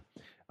going.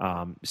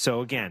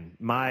 So again,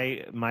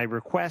 my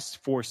request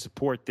for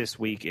support this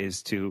week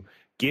is to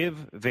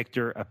give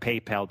Victor a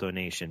PayPal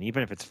donation,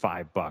 even if it's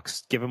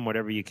 $5. Give him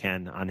whatever you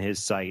can on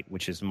his site,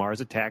 which is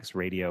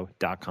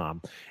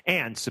MarsAttacksRadio.com,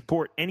 and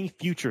support any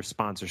future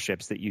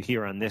sponsorships that you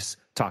hear on this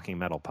Talking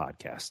Metal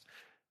podcast.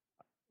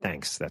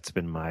 Thanks. That's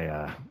been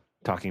my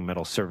Talking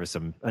Metal service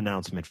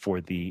announcement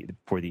for the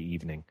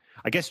evening.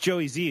 I guess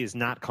Joey Z is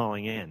not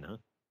calling in, huh?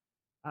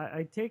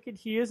 I take it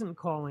he isn't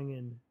calling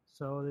in,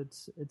 so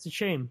it's a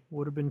shame.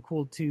 Would have been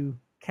cool to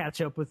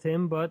catch up with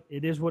him, but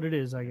it is what it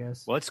is, I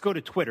guess. Well, let's go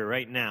to Twitter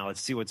right now.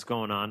 Let's see what's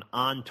going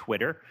on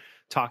Twitter.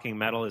 Talking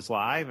Metal is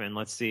live, and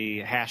let's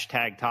see,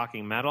 hashtag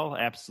Talking Metal.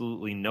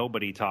 Absolutely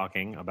nobody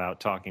talking about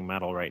Talking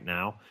Metal right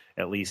now,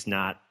 at least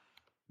not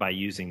by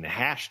using the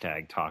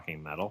hashtag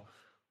Talking Metal.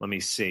 Let me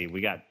see. We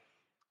got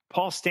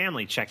Paul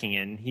Stanley checking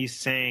in. He's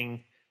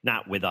saying,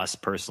 not with us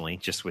personally,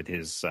 just with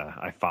his,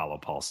 I follow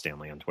Paul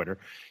Stanley on Twitter.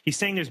 He's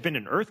saying there's been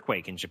an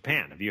earthquake in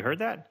Japan. Have you heard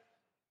that?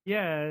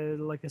 Yeah,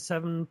 like a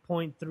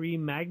 7.3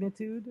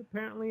 magnitude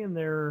apparently, and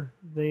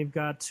they've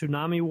got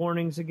tsunami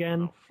warnings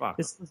again. Oh, fuck.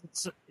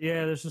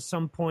 There's just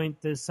some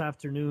point this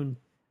afternoon,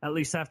 at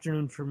least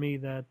afternoon for me,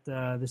 that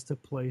this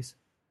took place.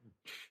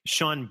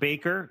 Sean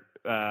Baker,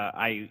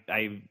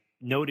 I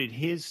noted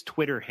his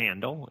Twitter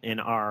handle in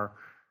our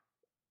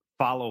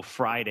Follow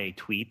Friday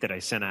tweet that I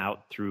sent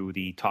out through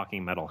the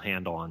Talking Metal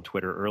handle on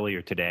Twitter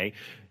earlier today.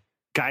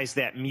 Guys,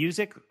 that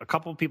music, a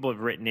couple of people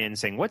have written in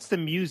saying, what's the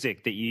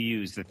music that you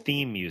use, the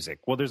theme music?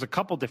 Well, there's a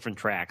couple different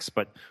tracks,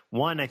 but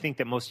one I think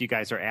that most of you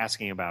guys are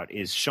asking about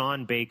is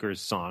Sean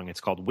Baker's song.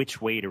 It's called Which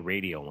Way to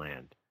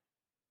Radioland.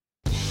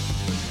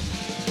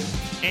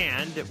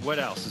 And what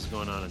else is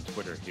going on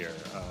Twitter here?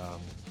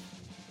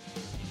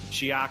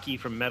 Chiaki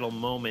from Metal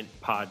Moment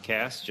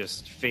podcast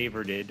just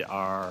favorited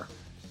our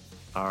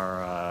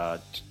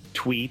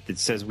tweet that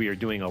says we are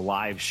doing a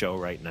live show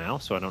right now,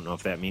 so I don't know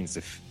if that means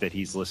that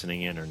he's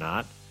listening in or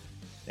not.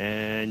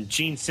 And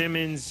Gene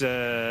Simmons,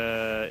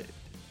 let's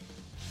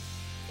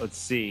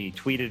see,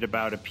 tweeted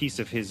about a piece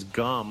of his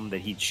gum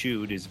that he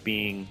chewed is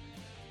being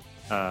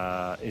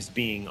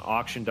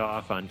auctioned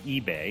off on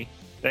eBay.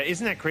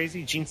 Isn't that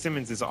crazy? Gene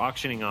Simmons is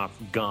auctioning off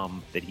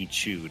gum that he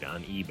chewed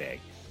on eBay.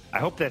 I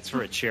hope that's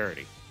for a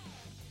charity.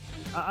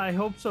 I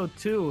hope so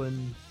too,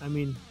 and I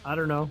mean, I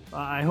don't know.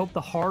 I hope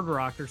the Hard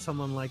Rock or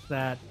someone like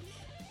that,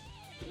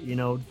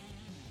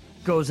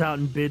 goes out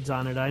and bids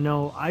on it. I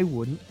know I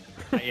wouldn't.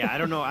 Yeah, I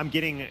don't know. I'm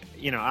getting,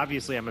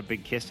 obviously I'm a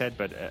big Kiss head,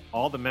 but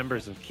all the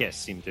members of Kiss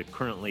seem to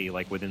currently,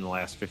 like within the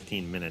last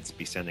 15 minutes,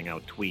 be sending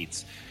out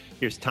tweets.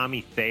 Here's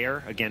Tommy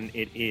Thayer. Again,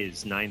 it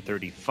is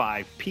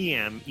 9:35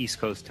 p.m. East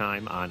Coast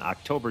time on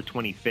October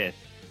 25th,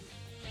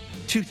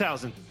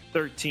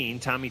 2013.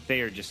 Tommy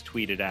Thayer just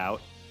tweeted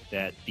out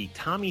that the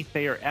Tommy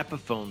Thayer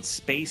Epiphone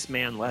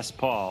Spaceman Les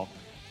Paul,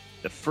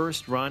 the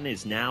first run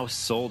is now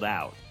sold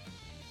out.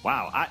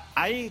 Wow,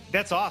 I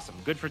that's awesome.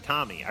 Good for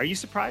Tommy. Are you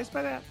surprised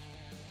by that?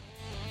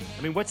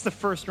 I mean, what's the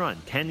first run?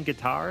 10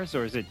 guitars,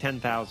 or is it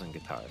 10,000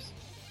 guitars?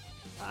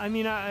 I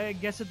mean, I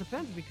guess it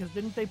depends, because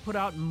didn't they put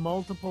out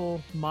multiple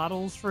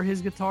models for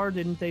his guitar?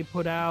 Didn't they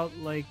put out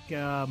like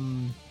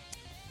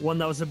one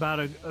that was about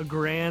a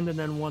grand, and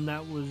then one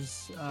that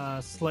was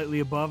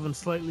slightly above and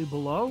slightly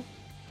below?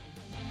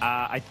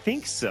 I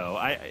think so.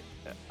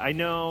 I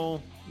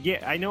know.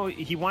 Yeah, I know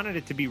he wanted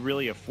it to be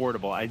really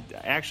affordable.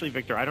 Actually,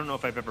 Victor, I don't know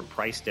if I've ever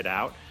priced it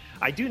out.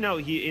 I do know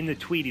in the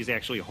tweet he's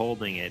actually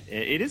holding it.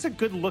 It is a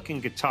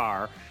good-looking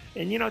guitar.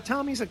 And,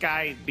 Tommy's a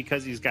guy,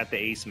 because he's got the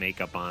Ace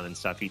makeup on and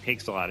stuff, he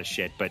takes a lot of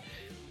shit. But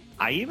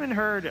I even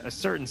heard a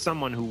certain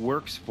someone who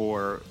works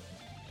for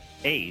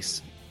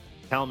Ace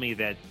tell me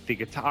that the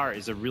guitar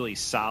is a really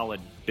solid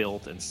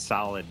built and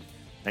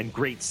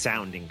great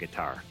sounding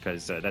guitar.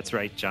 Because that's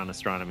right, John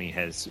Astronomy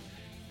has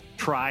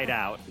tried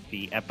out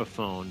the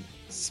Epiphone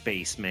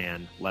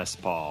Spaceman Les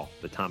Paul,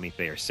 the Tommy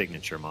Thayer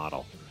signature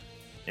model.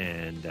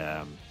 And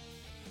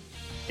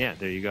yeah,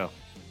 there you go.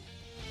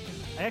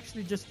 I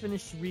actually just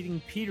finished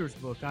reading Peter's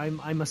book.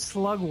 I'm a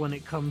slug when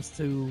it comes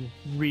to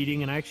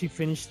reading, and I actually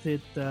finished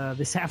it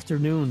this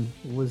afternoon.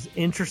 It was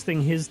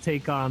interesting, his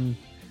take on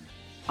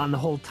the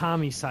whole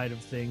Tommy side of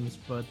things,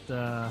 but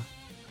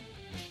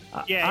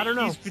yeah, I don't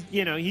know.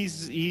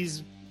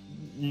 He's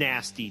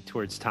nasty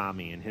towards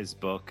Tommy in his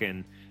book,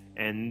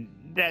 and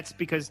that's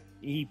because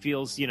he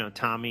feels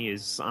Tommy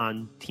is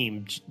on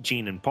Team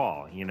Gene and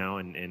Paul,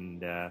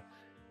 and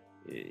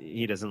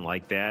he doesn't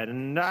like that,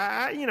 and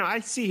I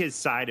see his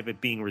side of it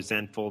being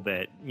resentful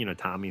that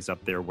Tommy's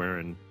up there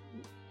wearing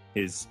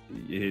his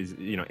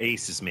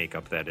Ace's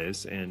makeup, that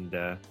is, and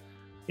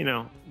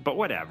but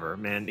whatever,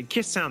 man.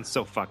 Kiss sounds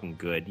so fucking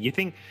good. You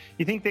think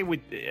they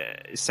would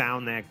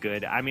sound that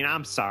good? I mean,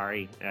 I'm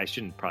sorry, I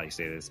shouldn't probably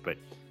say this, but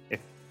if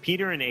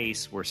Peter and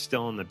Ace were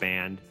still in the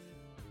band,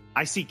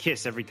 I see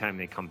Kiss every time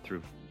they come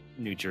through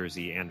New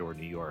Jersey and or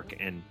New York,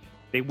 and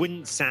they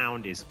wouldn't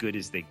sound as good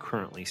as they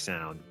currently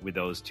sound with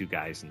those two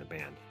guys in the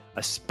band,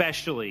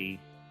 especially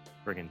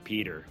friggin'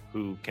 Peter,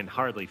 who can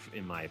hardly,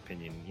 in my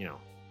opinion,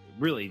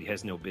 really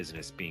has no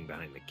business being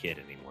behind the kid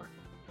anymore.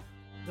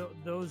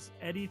 Those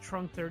Eddie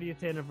Trunk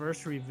 30th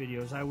anniversary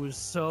videos, I was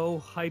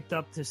so hyped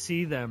up to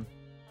see them,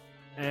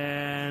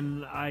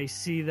 and I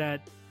see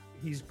that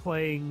he's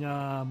playing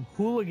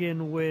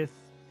Hooligan with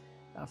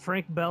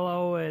Frank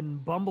Bello and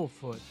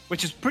Bumblefoot,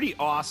 which is pretty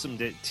awesome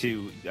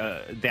to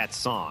that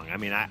song. I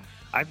mean,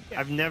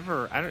 I've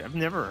never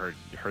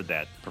heard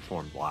that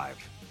performed live.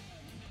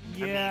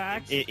 Yeah,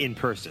 in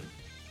person.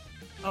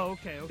 Oh,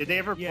 okay. Did they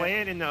ever play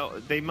it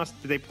did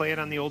they play it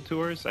on the old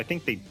tours? I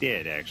think they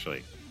did,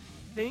 actually.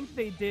 I think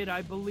they did.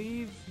 I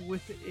believe,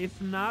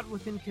 if not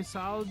within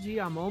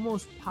Kissology, I'm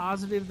almost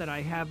positive that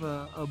I have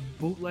a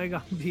bootleg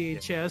on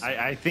VHS.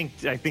 I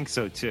think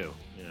so too.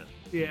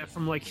 Yeah,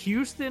 from like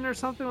Houston or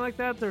something like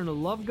that. They're in a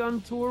Love Gun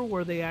tour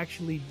where they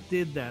actually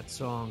did that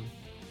song.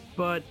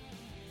 But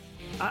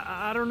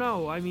I don't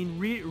know. I mean,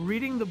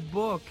 reading the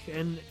book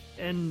and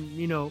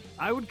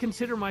I would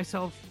consider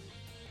myself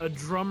a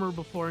drummer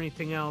before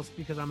anything else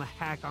because I'm a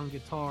hack on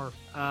guitar.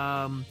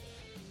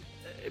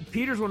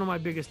 Peter's one of my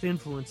biggest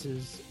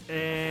influences,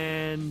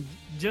 and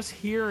just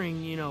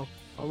hearing, a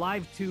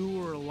live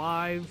tour or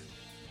live,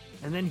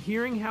 and then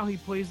hearing how he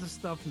plays the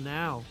stuff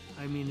now,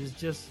 I mean, is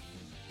just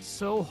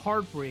so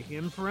heartbreaking.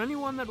 And for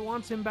anyone that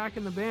wants him back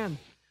in the band,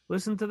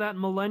 listen to that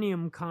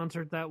Millennium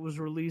concert that was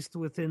released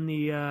within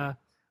the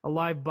a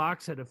live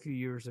box set a few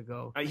years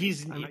ago.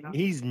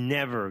 He's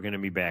never going to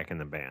be back in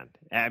the band.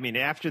 I mean,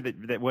 after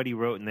that what he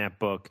wrote in that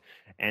book,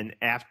 and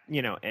after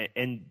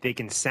and they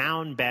can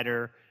sound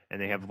better, and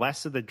they have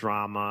less of the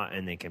drama,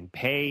 and they can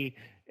pay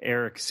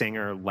Eric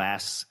Singer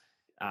less,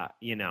 and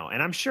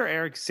I'm sure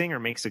Eric Singer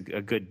makes a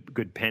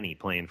good penny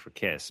playing for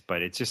Kiss,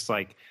 but it's just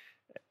like,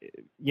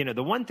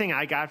 the one thing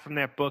I got from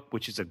that book,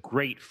 which is a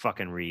great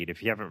fucking read.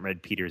 If you haven't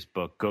read Peter's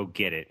book, go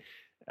get it.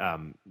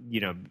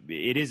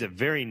 It is a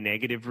very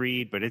negative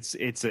read, but it's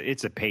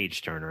a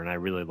page turner, and I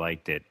really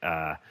liked it.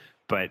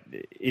 But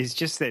it's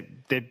just that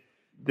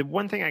the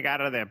one thing I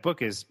got out of that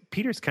book is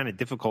Peter's kind of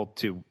difficult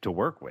to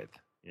work with,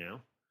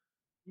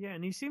 Yeah,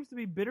 and he seems to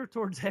be bitter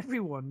towards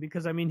everyone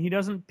because, I mean, he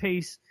doesn't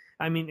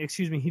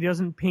he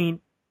doesn't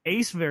paint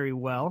Ace very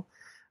well.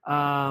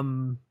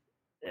 And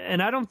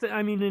I don't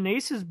in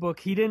Ace's book,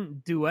 he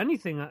didn't do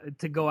anything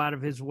to go out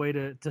of his way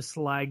to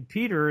slag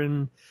Peter.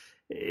 And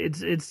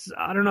it's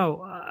I don't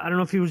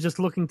know if he was just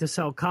looking to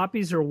sell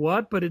copies or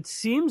what, but it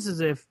seems as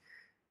if,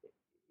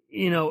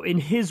 in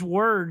his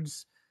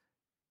words,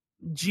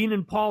 Gene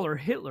and Paul are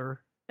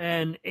Hitler,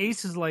 and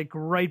Ace is like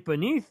right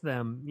beneath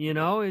them.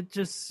 It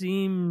just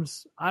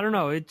seems, I don't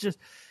know.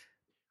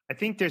 I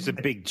think there's a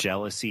big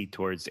jealousy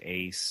towards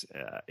Ace,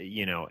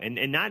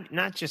 and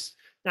not just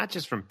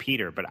from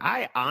Peter, but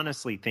I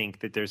honestly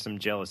think that there's some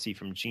jealousy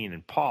from Gene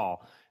and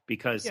Paul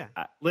because,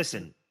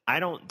 listen,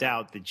 I don't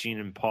doubt that Gene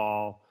and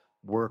Paul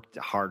worked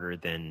harder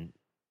than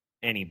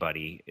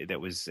anybody that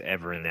was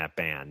ever in that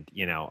band,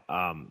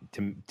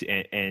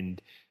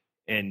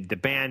 and the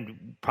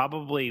band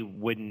probably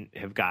wouldn't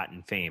have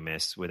gotten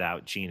famous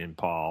without Gene and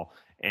Paul.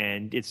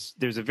 And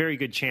there's a very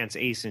good chance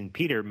Ace and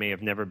Peter may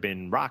have never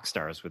been rock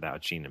stars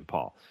without Gene and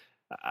Paul.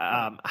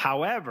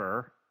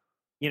 However,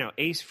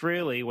 Ace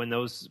Frehley, when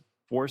those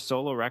 4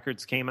 solo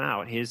records came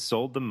out, his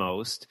sold the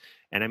most.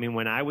 And I mean,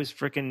 when I was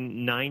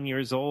freaking 9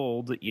 years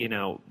old,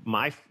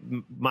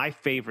 my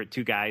favorite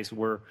 2 guys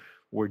were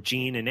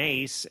Gene and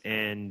Ace,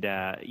 and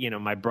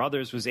my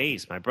brother's was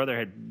Ace. My brother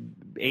had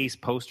Ace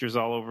posters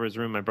all over his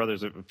room. My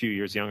brother's a few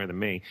years younger than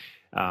me.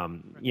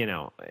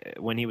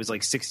 When he was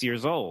like 6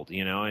 years old,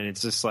 and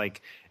it's just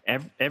like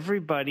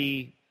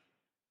everybody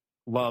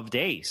loved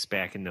Ace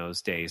back in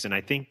those days, and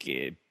I think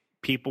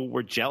people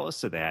were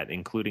jealous of that,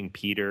 including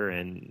Peter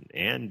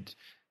and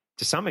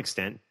to some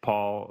extent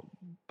Paul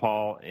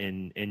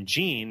and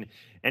Gene.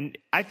 And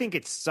I think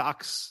it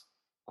sucks,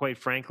 quite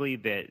frankly,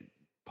 that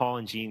Paul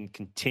and Gene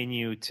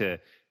continue to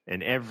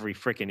and every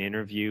freaking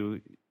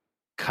interview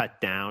cut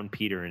down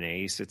Peter and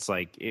Ace. It's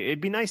like,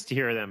 it'd be nice to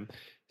hear them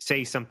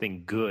say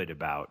something good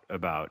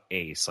about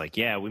Ace. Like,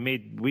 yeah,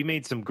 we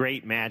made some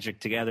great magic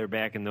together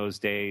back in those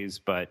days,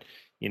 but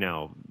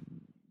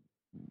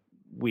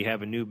we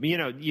have a new,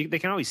 they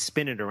can always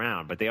spin it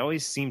around, but they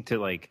always seem to,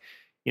 like,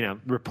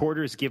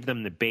 reporters give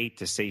them the bait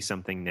to say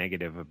something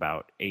negative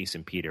about Ace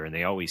and Peter, and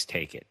they always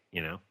take it,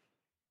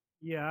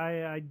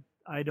 Yeah,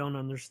 I don't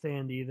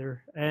understand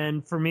either.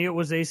 And for me, it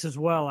was Ace as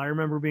well. I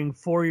remember being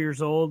 4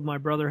 years old, my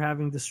brother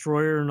having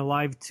Destroyer and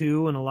Alive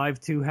 2, and Alive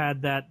 2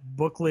 had that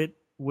booklet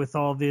with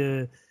all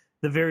the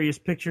various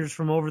pictures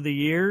from over the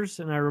years.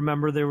 And I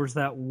remember there was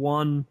that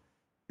one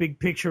big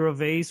picture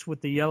of Ace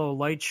with the yellow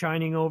light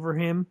shining over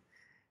him.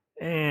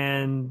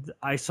 And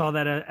I saw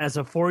that as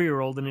a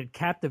 4-year-old, and it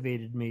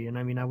captivated me. And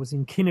I mean, I was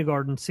in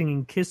kindergarten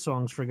singing Kiss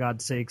songs, for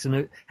God's sakes, and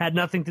it had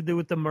nothing to do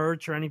with the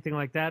merch or anything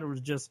like that. It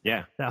was just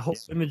that whole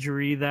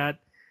imagery that,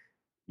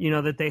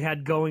 that they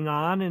had going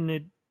on, and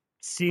it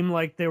seemed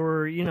like they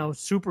were,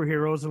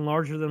 superheroes and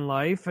larger than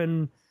life,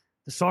 and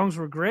the songs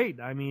were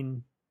great. I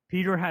mean,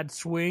 Peter had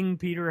swing.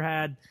 Peter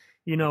had,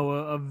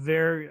 a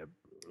very,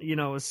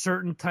 a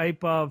certain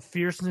type of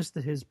fierceness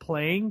to his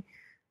playing,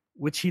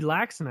 which he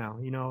lacks now.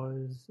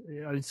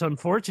 It's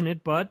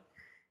unfortunate, but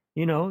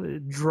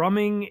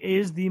drumming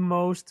is the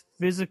most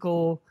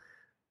physical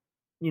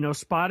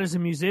spot as a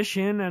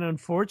musician, and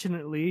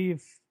unfortunately,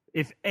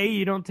 if A,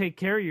 you don't take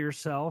care of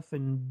yourself,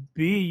 and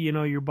B,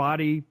 your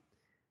body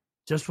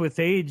just with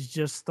age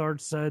just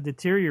starts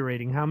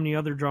deteriorating. How many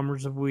other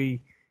drummers have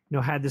we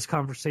had this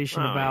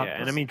conversation about? Yeah.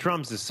 And I mean,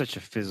 drums is such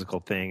a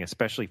physical thing,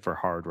 especially for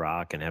hard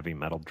rock and heavy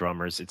metal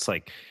drummers. It's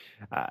like,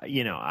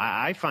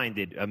 I find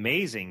it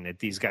amazing that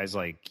these guys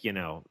like,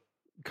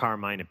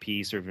 Carmine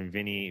Appice or even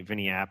Vinny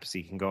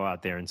Appice can go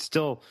out there and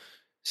still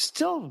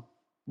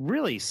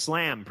really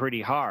slam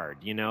pretty hard,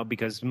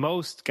 because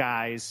most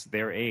guys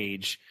their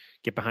age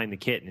get behind the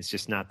kit and it's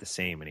just not the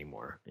same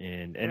anymore.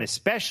 And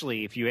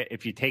especially if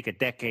you take a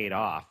decade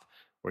off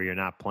where you're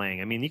not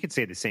playing. I mean, you could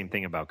say the same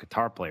thing about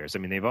guitar players. I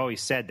mean, they've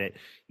always said that,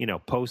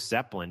 post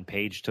Zeppelin,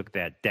 Page took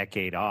that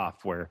decade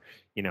off where,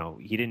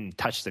 he didn't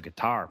touch the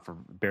guitar for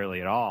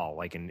barely at all,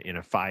 like in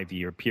a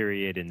 5-year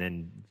period. And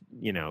then,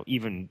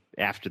 even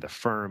after the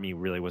Firm, he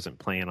really wasn't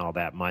playing all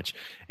that much.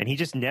 And he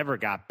just never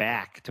got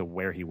back to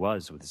where he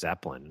was with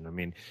Zeppelin. And I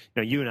mean,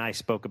 you and I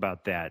spoke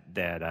about that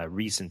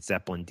recent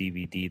Zeppelin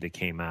DVD that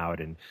came out,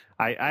 and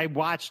I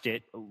watched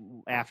it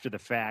after the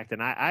fact,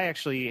 and I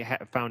actually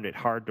found it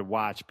hard to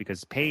watch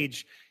because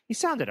Page, he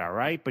sounded all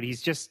right, but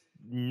he's just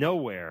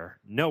nowhere,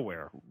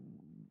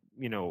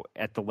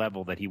 at the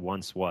level that he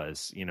once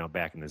was,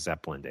 back in the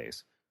Zeppelin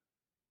days.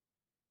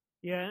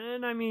 Yeah,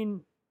 and I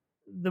mean,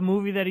 the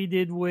movie that he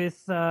did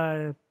with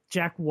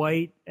Jack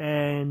White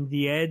and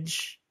The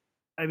Edge,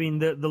 I mean,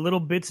 the little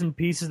bits and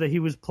pieces that he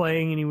was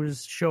playing and he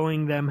was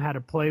showing them how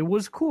to play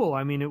was cool.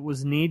 I mean, it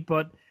was neat,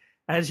 but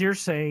as you're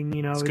saying,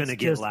 it's going to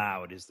get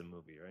loud is the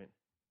movie, right?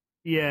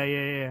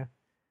 Yeah.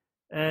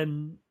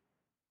 And,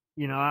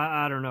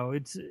 I don't know.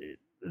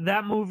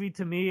 That movie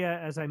to me,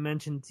 as I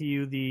mentioned to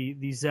you,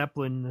 the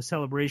Zeppelin, the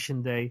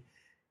Celebration Day,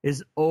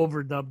 is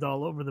overdubbed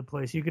all over the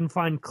place. You can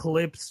find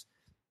clips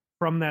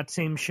from that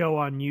same show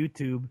on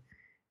YouTube.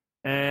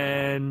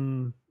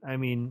 And, I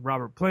mean,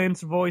 Robert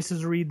Plant's voice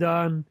is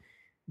redone.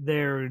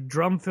 There are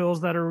drum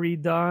fills that are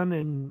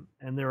redone,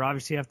 and there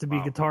obviously have to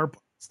be guitar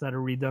parts that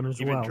are redone as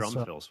well. Even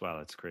drum fills. Wow,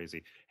 that's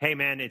crazy. Hey,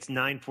 man, it's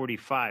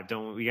 9:45.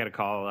 Don't we got to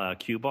call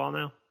Cue Ball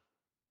now?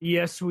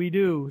 Yes, we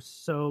do.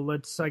 So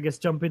let's, I guess,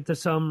 jump into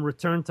some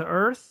Return to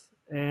Earth,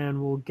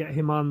 and we'll get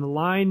him on the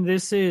line.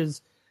 This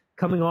is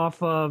coming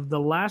off of the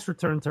last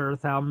Return to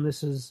Earth album.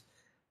 This is,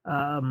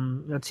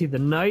 let's see, The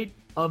Night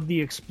of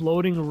the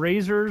Exploding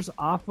Razors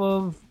off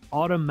of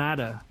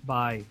Automata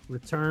by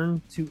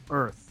Return to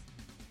Earth.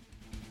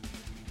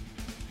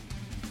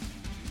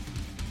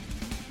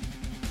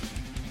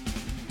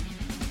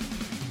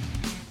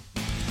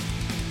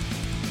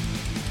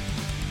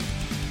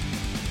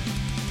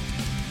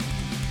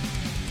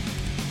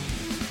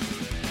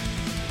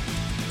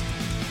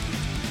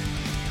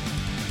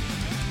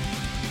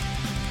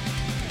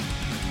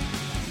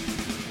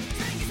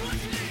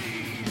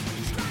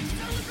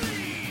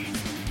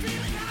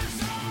 Feeling out of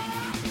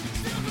soul,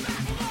 still come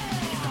back for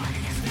more.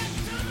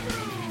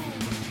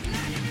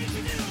 Now you make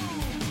me do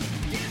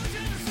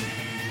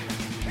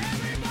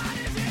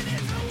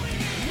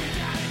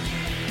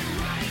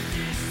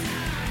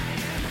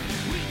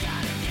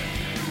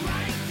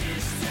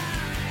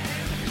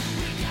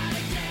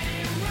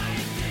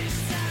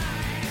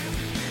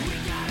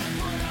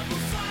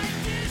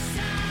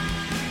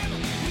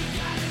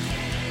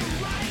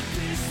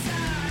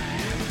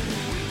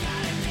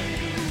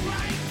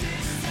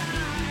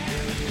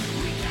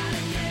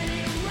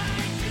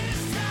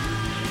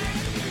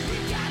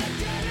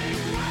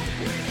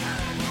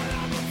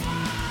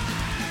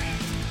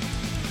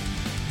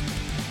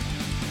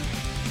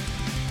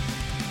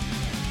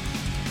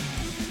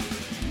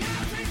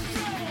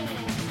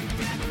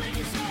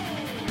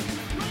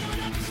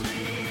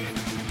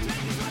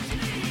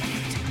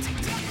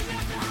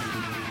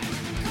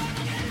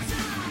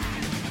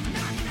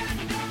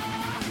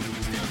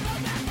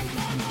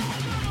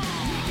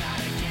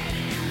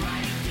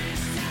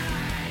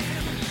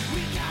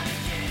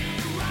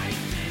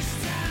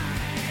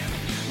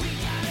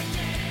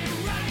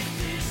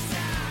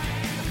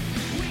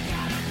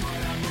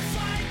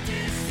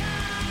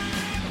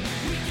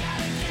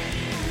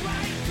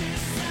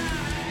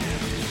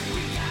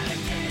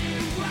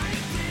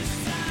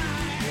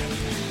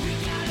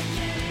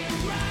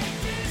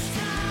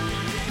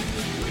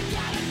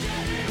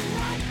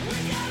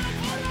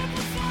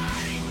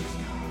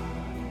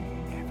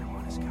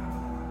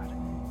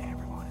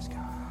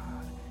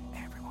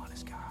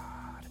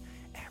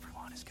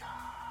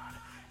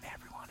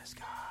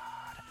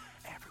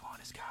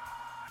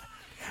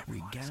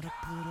gotta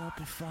put up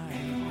a fight.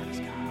 Everyone is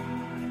God.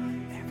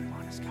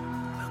 Everyone is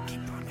God. We'll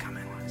keep on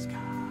coming. Everyone is God.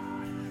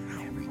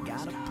 We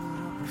gotta put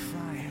up a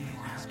fight.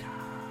 Everyone is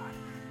God.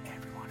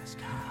 Everyone is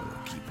God.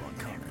 We'll keep on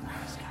coming. Everyone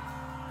is God.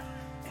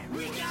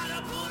 We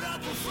gotta put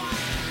up a fight.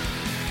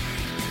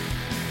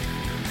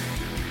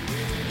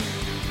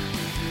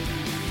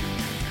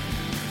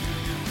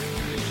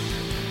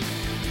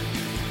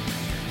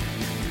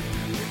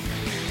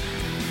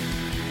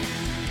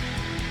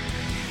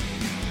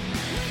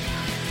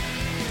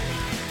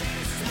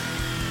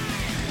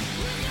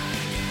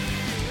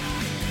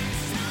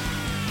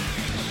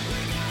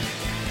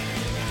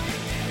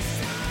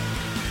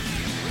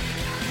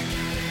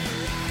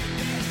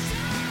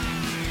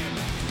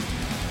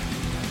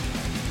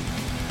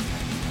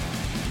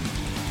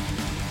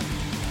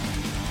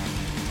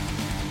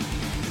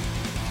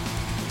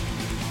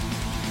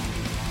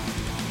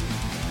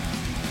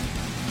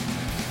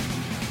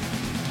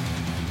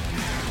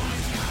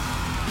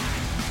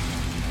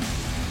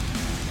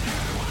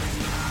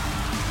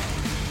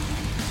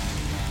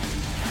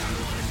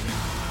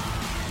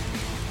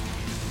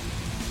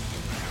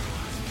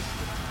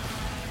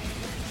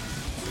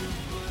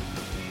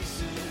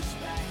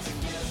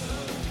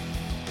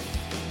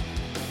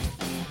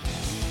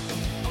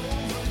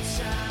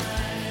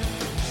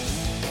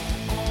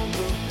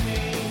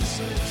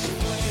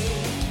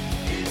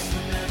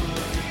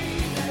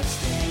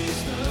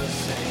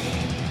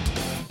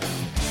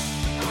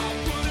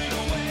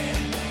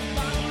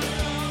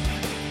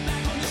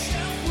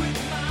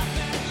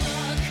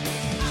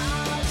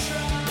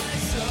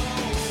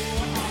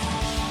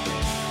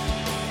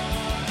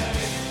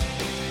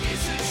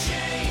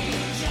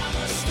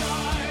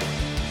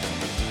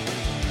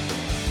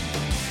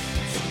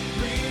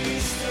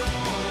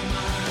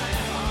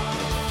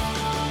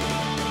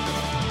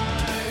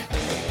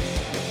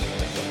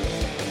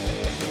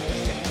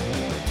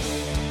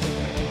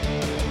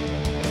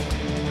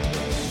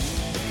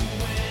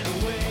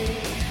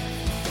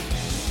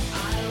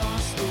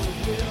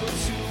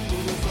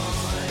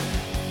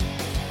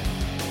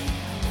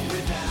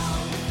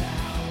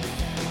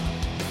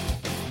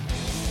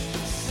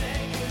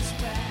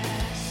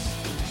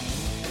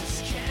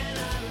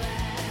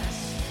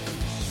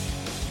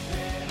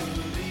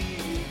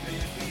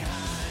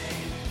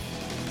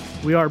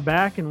 We are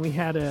back, and we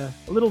had a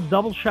little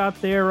double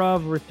shot there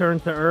of Return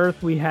to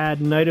Earth. We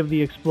had Night of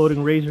the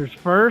Exploding Razors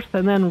first,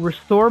 and then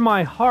Restore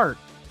My Heart.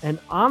 And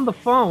on the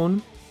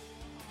phone,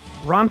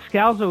 Ron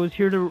Scalzo is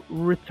here to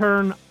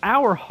return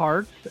our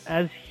hearts,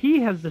 as he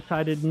has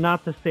decided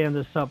not to stand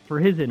us up for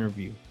his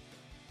interview.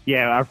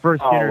 Yeah, our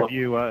first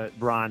interview,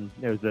 Ron,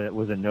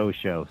 was a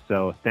no-show.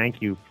 So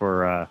thank you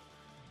for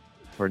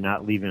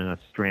not leaving us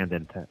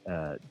stranded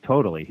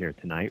totally here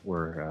tonight.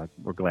 We're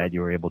glad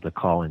you were able to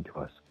call into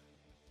us.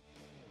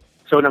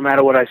 So no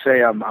matter what I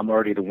say, I'm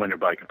already the winner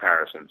by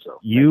comparison. So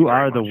you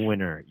are the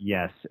winner,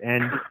 yes.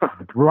 And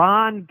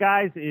Ron,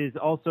 guys, is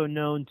also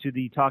known to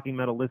the Talking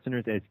Metal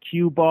listeners as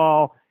Cue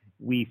Ball.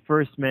 We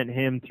first met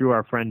him through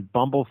our friend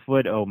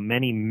Bumblefoot,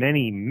 many,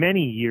 many,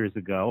 many years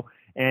ago.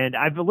 And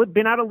I've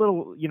been out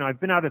I've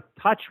been out of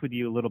touch with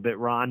you a little bit,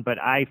 Ron, but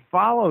I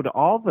followed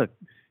all the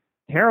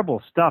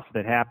terrible stuff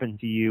that happened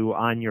to you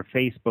on your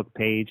Facebook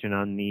page and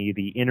on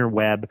the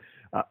interweb.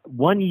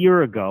 1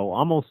 year ago,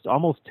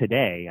 almost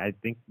today, I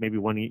think maybe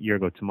 1 year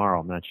ago tomorrow,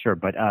 I'm not sure,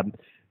 but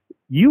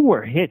you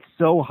were hit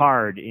so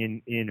hard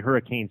in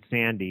Hurricane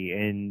Sandy,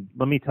 and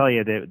let me tell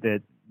you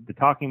that the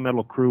Talking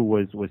Metal crew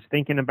was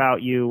thinking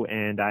about you,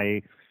 and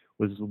I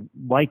was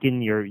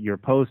liking your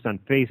post on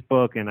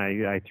Facebook, and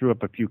I threw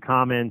up a few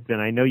comments, and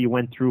I know you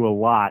went through a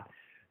lot.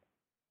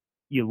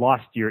 You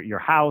lost your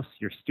house,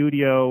 your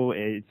studio.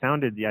 It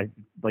sounded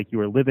like you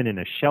were living in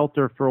a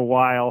shelter for a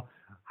while.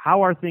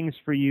 How are things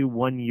for you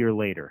 1 year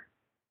later?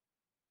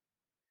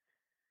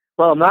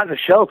 Well, I'm not in a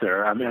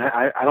shelter. I mean,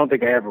 I don't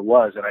think I ever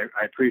was, and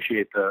I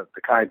appreciate the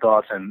kind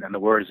thoughts and the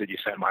words that you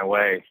sent my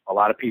way. A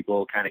lot of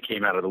people kind of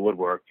came out of the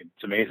woodwork.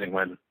 It's amazing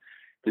when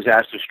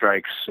disaster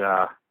strikes,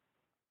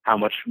 how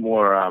much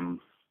more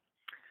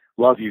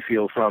love you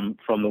feel from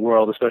the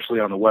world, especially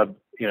on the web.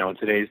 You know, in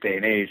today's day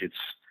and age, it's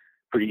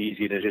pretty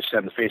easy to just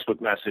send a Facebook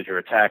message or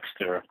a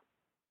text or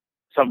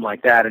something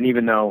like that. And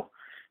even though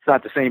it's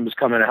not the same as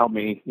coming to help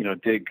me,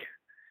 dig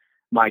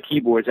my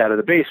keyboards out of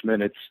the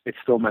basement, it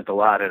still meant a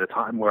lot at a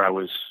time where I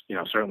was,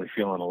 certainly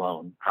feeling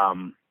alone.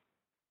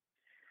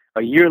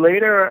 A year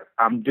later,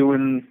 I'm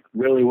doing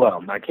really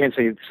well. I can't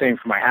say the same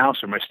for my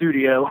house or my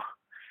studio,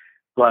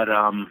 but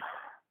a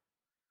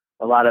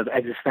lot of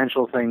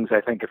existential things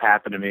I think have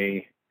happened to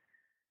me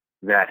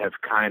that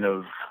have kind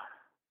of,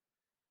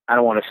 I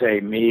don't want to say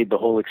made the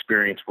whole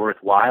experience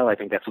worthwhile. I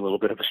think that's a little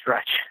bit of a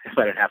stretch if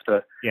I didn't have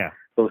to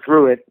go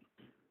through it.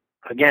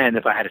 Again,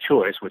 if I had a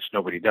choice, which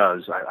nobody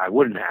does, I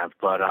wouldn't have.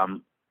 But I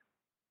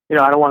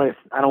don't want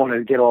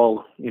to get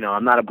all,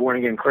 I'm not a born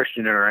again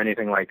Christian or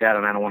anything like that,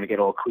 and I don't want to get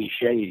all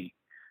cliche.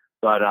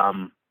 But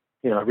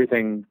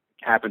everything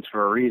happens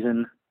for a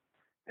reason,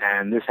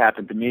 and this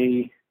happened to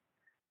me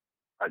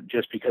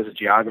just because of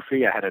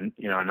geography. I had a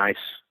nice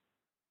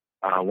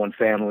one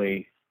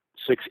family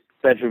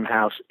 6-bedroom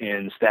house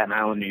in Staten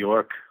Island, New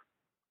York,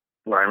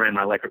 where I ran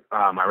my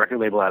record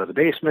label out of the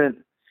basement.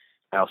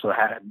 I also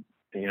had,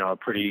 a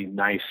pretty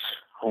nice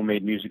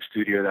homemade music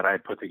studio that I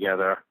had put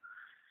together.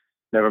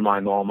 Never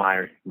mind all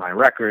my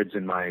records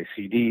and my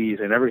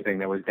CDs and everything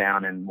that was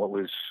down in what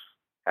was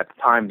at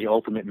the time the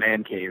ultimate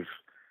man cave.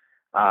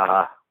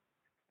 And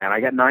I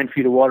got 9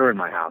 feet of water in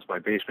my house. My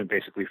basement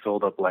basically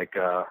filled up like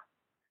a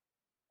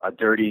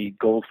dirty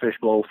goldfish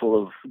bowl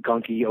full of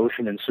gunky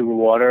ocean and sewer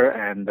water,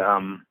 and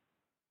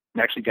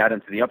actually got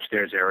into the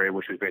upstairs area,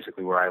 which was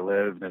basically where I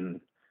lived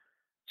and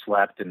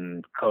slept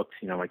and cooked.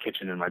 My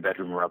kitchen and my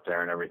bedroom were up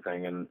there and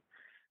everything, and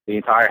the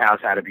entire house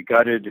had to be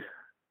gutted.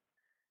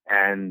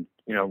 And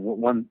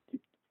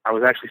I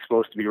was actually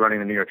supposed to be running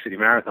the New York City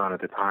Marathon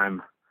at the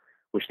time,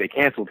 which they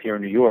canceled here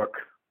in New York,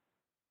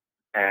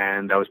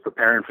 and I was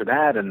preparing for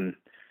that, and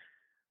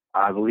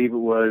I believe it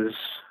was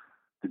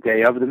the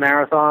day of the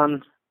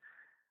marathon.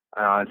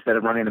 Instead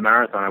of running the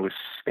marathon, I was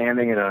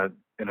standing in a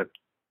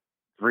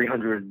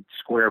 300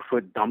 square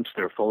foot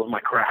dumpster full of my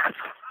crap.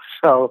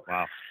 So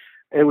wow.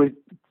 It was.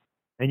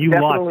 And you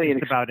lost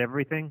just about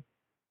everything?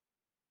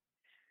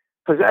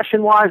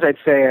 Possession wise, I'd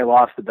say I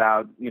lost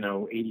about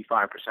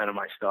 85% of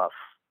my stuff.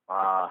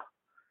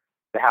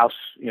 The house,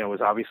 was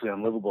obviously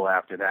unlivable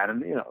after that.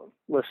 And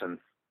listen,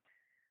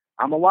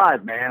 I'm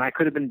alive, man. I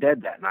could have been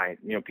dead that night.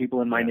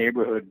 People in my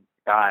neighborhood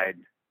died,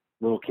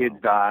 little kids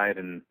died,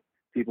 and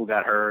people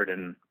got hurt,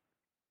 and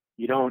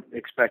you don't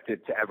expect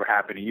it to ever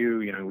happen to you.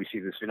 We see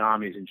the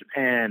tsunamis in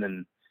Japan,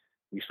 and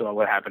we saw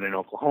what happened in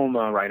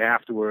Oklahoma right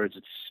afterwards.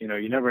 It's,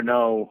 you never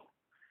know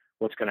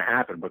what's going to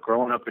happen. But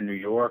growing up in New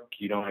York,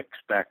 you don't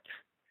expect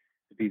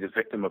to be the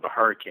victim of a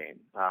hurricane.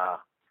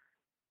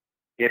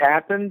 It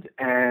happened,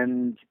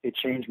 and it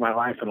changed my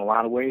life in a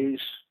lot of ways.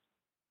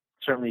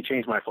 Certainly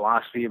changed my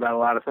philosophy about a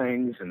lot of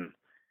things. And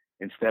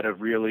instead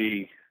of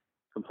really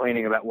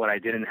complaining about what I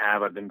didn't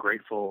have, I've been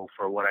grateful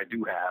for what I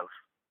do have.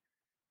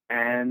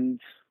 And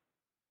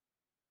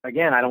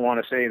again, I don't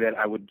want to say that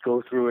I would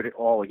go through it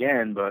all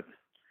again, but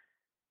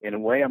in a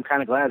way, I'm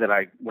kind of glad that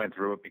I went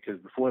through it, because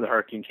before the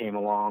hurricane came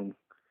along,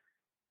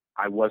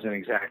 I wasn't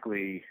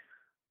exactly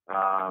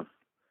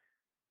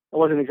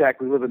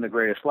living the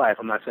greatest life.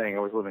 I'm not saying I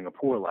was living a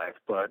poor life,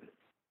 but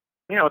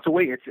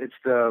it's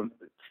the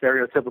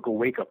stereotypical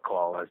wake up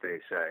call, as they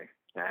say.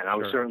 And I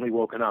was certainly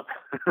woken up.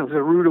 It was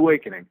a rude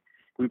awakening.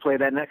 Can we play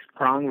that next?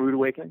 Prong, Rude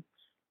Awakening?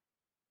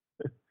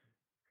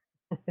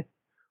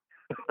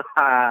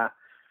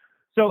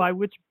 So by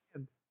which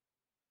band?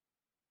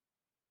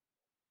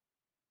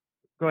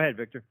 Go ahead,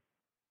 Victor.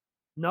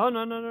 No.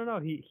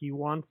 He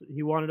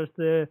wanted us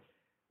to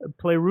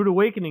play Rude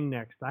Awakening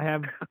next. I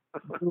have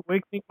Rude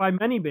Awakening by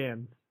many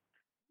bands.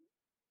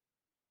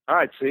 All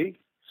right, see?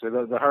 So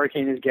the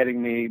hurricane is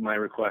getting me my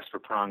request for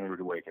Prong,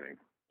 Rude Awakening.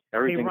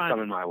 Everything's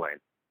coming my way.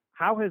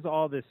 How has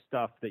all this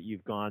stuff that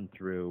you've gone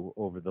through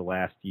over the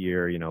last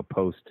year,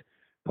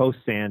 post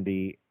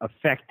Sandy,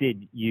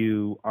 affected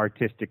you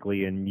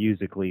artistically and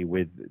musically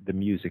with the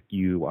music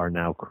you are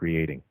now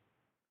creating?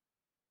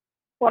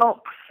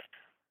 Well,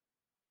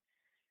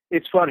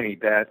 it's funny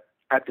that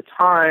at the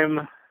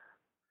time,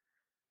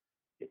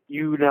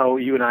 you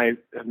and I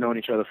have known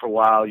each other for a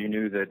while. You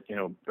knew that,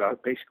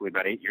 basically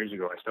about 8 years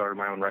ago, I started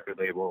my own record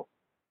label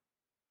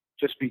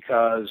just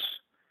because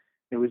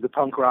it was the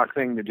punk rock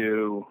thing to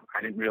do.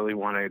 I didn't really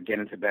want to get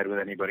into bed with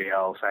anybody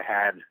else. I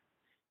had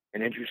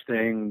an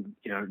interesting,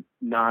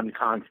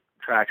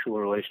 non-contractual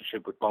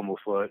relationship with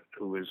Bumblefoot,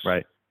 who was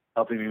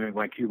helping me make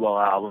my cue ball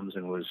albums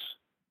and was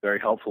very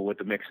helpful with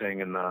the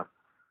mixing and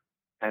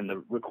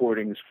the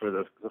recordings for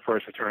the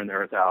first Return to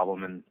Earth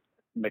album, and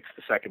mixed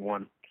the second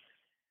one.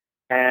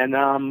 And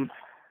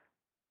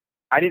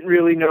I didn't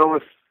really know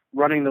if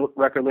running the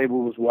record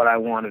label was what I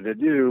wanted to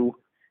do,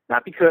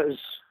 not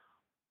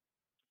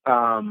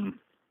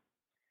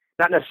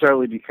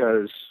necessarily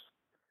because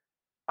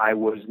I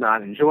was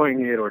not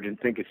enjoying it or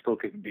didn't think it still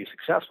could be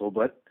successful,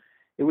 but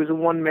it was a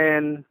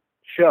one-man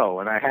show,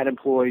 and I had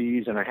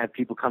employees and I had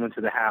people come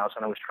into the house,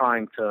 and I was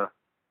trying to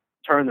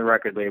turn the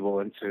record label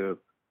into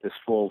this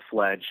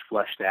full-fledged,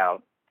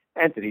 fleshed-out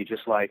entity,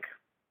 just like,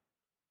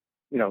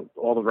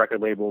 all the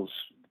record labels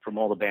from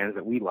all the bands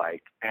that we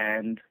like.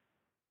 And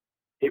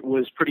it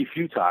was pretty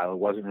futile. It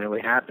wasn't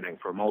really happening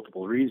for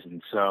multiple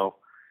reasons. So,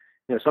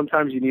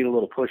 sometimes you need a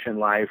little push in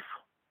life.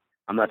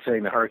 I'm not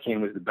saying the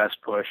hurricane was the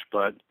best push,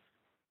 but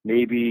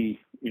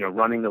maybe,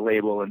 running the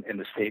label in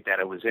the state that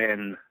it was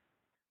in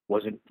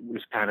was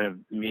kind of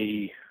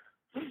me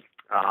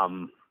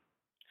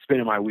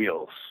spinning my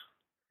wheels.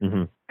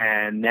 Mm-hmm.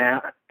 And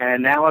now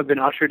I've been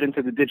ushered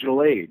into the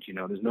digital age.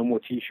 There's no more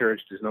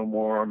T-shirts, there's no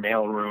more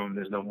mailroom,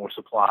 there's no more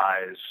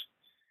supplies,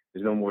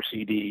 there's no more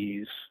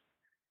CDs.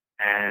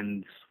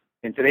 And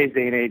in today's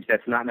day and age,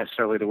 that's not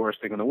necessarily the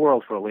worst thing in the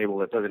world for a label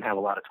that doesn't have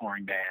a lot of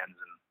touring bands,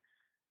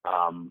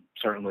 and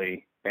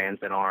certainly bands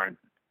that aren't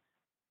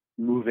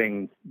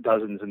moving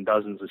dozens and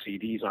dozens of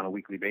CDs on a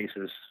weekly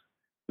basis.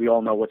 We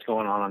all know what's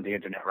going on the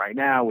internet right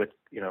now with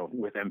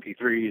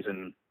MP3s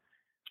and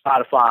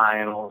Spotify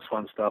and all this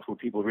fun stuff, where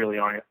people really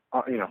aren't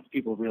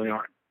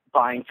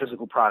buying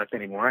physical product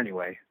anymore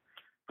anyway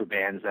for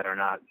bands that are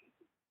not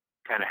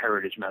kind of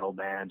heritage metal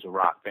bands or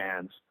rock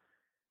bands.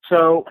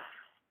 So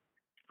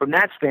from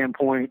that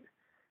standpoint,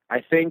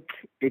 I think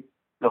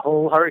the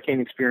whole Hurricane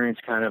experience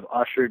kind of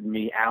ushered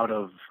me out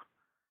of,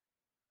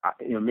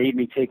 made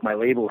me take my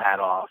label hat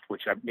off,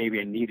 which maybe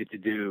I needed to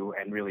do,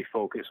 and really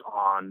focus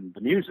on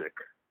the music.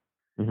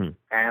 Mm-hmm.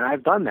 And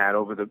I've done that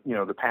over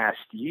the past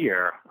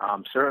year.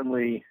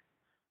 Certainly,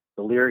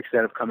 the lyrics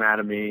that have come out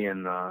of me,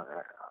 and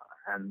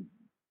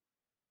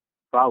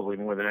probably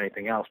more than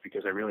anything else,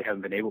 because I really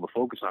haven't been able to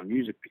focus on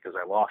music because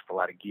I lost a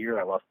lot of gear,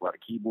 I lost a lot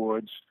of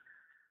keyboards.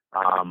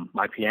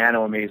 My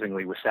piano,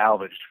 amazingly, was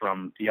salvaged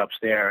from the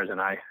upstairs,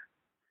 and I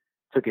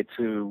took it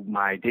to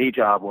my day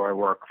job where I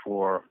work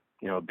for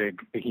a big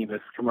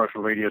behemoth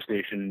commercial radio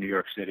station in New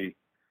York City.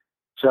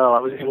 So I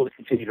was able to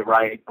continue to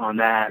write on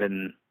that,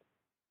 and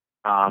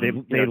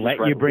they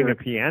let you bring a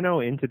piano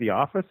into the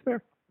office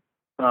there?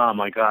 Oh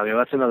my God,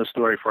 that's another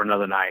story for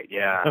another night.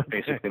 Yeah,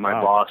 basically my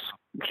Wow. boss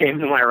came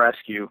to my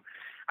rescue.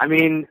 I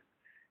mean,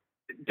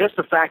 just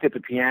the fact that the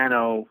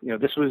piano,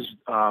 this was,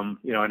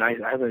 and I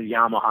have a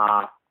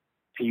Yamaha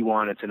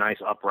P1. It's a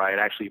nice upright.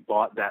 I actually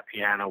bought that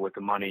piano with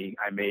the money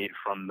I made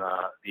from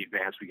the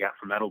advance we got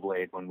from Metal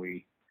Blade when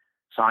we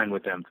signed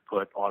with them to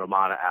put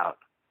Automata out.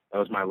 That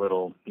was my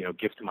little,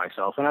 gift to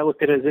myself. And I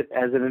looked at it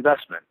as an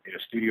investment,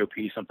 studio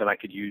piece, something I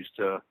could use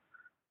to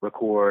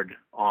record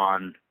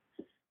on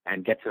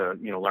and get to,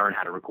 learn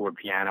how to record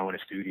piano in a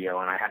studio.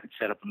 And I had it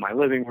set up in my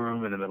living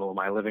room, in the middle of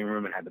my living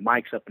room, and had the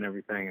mics up and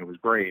everything. And it was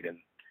great. And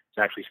it's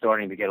actually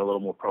starting to get a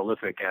little more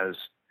prolific as,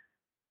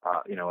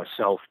 a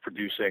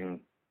self-producing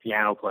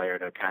piano player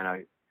to kind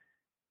of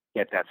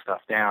get that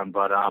stuff down.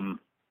 But,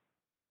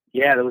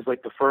 yeah, that was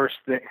like the first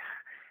thing.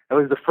 It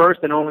was the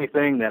first and only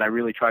thing that I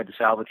really tried to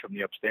salvage from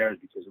the upstairs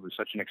because it was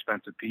such an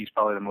expensive piece,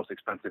 probably the most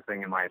expensive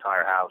thing in my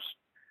entire house.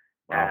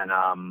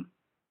 Wow. And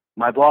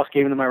my boss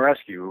came to my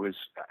rescue. It was,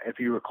 if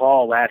you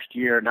recall, last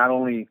year, not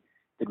only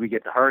did we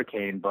get the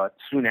hurricane, but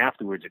soon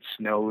afterwards it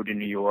snowed in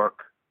New York.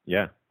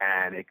 Yeah.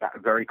 And it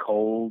got very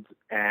cold,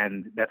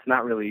 and that's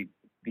not really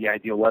the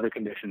ideal weather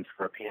conditions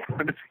for a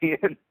piano to be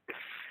in.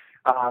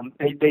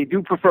 They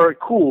do prefer it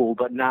cool,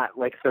 but not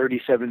like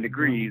 37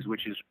 degrees,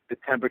 which is the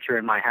temperature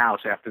in my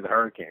house after the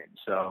hurricane.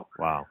 So,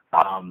 Wow.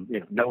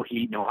 no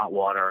heat, no hot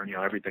water,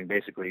 everything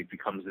basically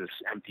becomes this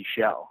empty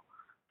shell.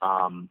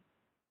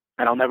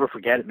 And I'll never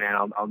forget it, man.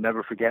 I'll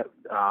never forget,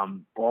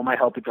 all my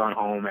help had gone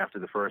home after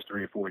the first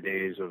 3 or 4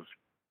 days of,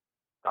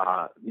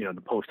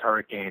 the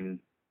post-hurricane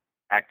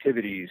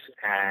activities.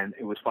 And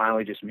it was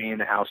finally just me in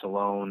the house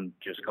alone,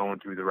 just going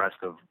through the rest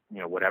of,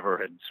 whatever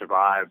had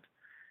survived.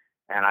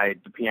 And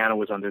the piano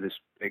was under this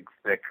big,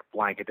 thick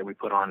blanket that we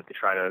put on it to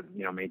try to,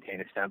 maintain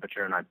its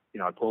temperature. And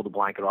I pulled the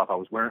blanket off. I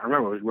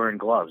remember I was wearing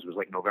gloves. It was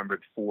like November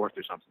 4th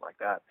or something like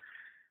that.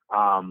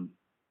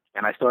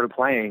 And I started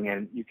playing,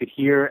 and you could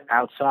hear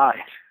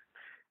outside,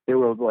 there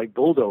were like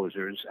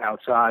bulldozers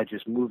outside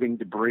just moving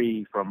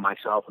debris from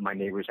myself and my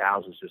neighbors'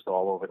 houses just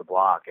all over the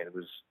block. And it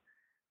was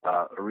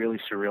a really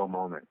surreal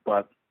moment.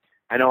 But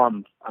I know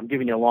I'm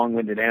giving you a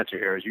long-winded answer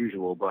here as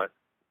usual, but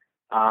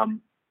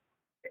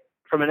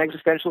from an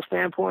existential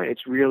standpoint,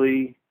 it's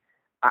really,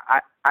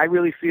 I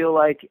really feel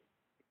like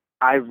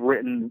I've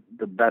written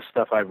the best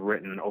stuff I've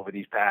written over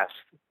these past,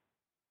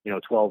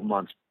 12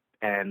 months,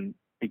 and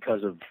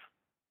because of,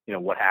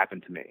 what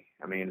happened to me.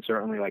 I mean,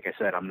 certainly, like I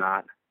said, I'm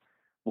not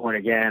born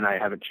again. I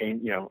haven't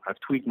changed, I've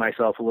tweaked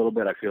myself a little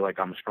bit. I feel like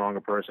I'm a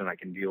stronger person. I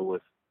can deal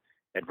with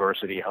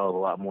adversity a hell of a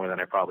lot more than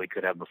I probably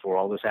could have before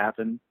all this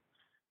happened.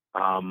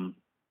 And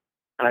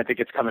I think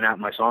it's coming out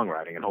in my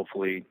songwriting, and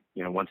hopefully,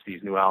 once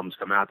these new albums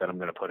come out that I'm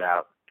going to put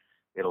out,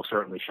 it'll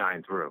certainly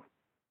shine through.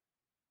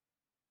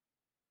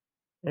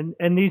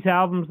 And these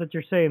albums that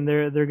you're saying,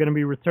 they're going to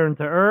be Return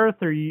to Earth,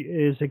 or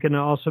is it going to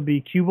also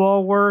be cue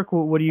ball work?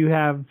 What do you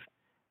have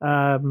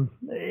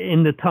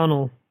in the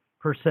tunnel,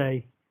 per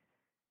se?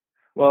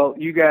 Well,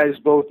 you guys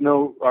both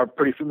are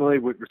pretty familiar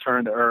with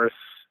Return to Earth.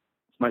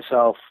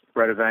 Myself,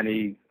 Brett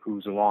Aveni,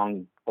 who's a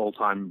long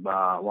time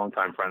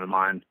friend of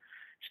mine,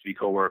 used to be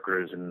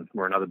co-workers, and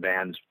we're in other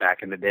bands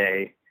back in the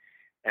day.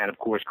 And of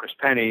course, Chris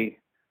Penny,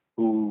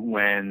 who,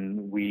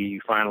 when we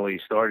finally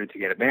started to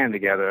get a band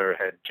together,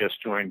 had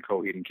just joined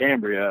Coheed and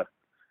Cambria,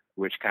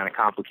 which kind of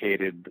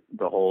complicated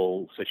the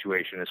whole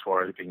situation as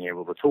far as being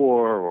able to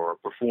tour or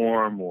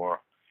perform or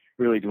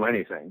really do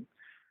anything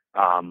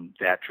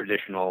that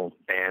traditional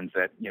bands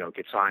that,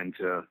 get signed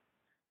to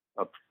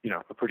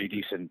a pretty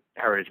decent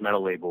heritage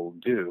metal label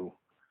do.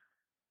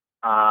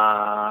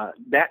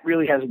 That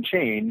really hasn't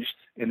changed,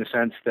 in the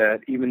sense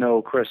that even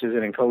though Chris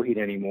isn't in Coheed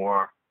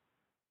anymore,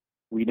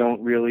 we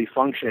don't really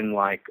function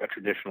like a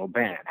traditional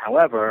band.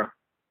 However,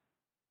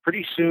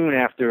 pretty soon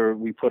after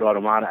we put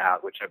Automata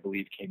out, which I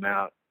believe came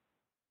out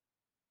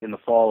in the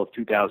fall of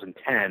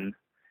 2010,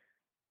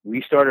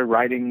 we started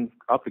writing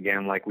up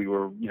again like we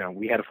were,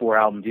 we had a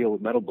 4-album deal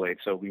with Metal Blade,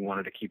 so we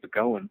wanted to keep it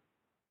going.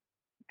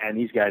 And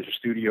these guys are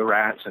studio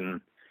rats, and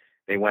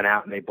they went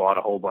out and they bought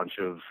a whole bunch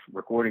of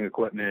recording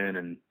equipment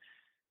and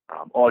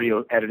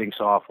audio editing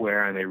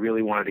software, and they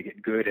really wanted to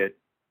get good at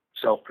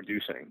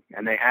self-producing,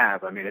 and they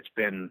have. I mean, it's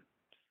been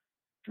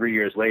 3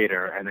 years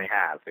later, and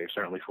they've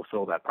certainly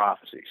fulfilled that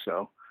prophecy.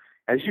 So,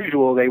 as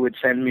usual, they would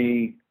send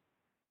me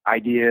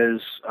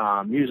ideas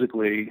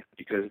musically,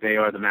 because they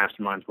are the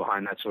masterminds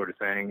behind that sort of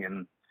thing,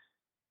 and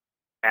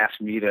ask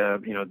me to,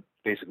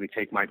 basically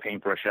take my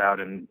paintbrush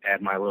out and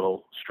add my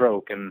little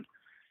stroke. And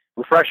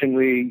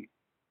refreshingly,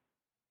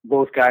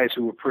 both guys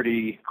who were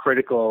pretty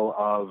critical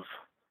of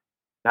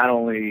not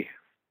only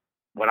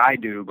what I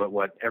do, but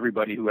what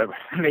everybody who ever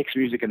makes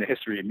music in the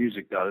history of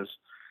music does.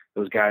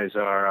 Those guys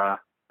are, I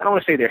don't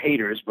want to say they're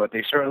haters, but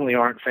they certainly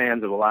aren't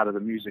fans of a lot of the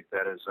music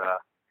that is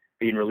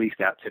being released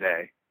out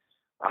today.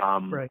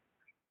 Right.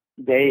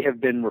 They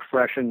have been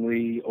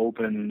refreshingly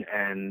open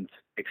and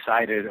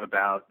excited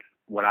about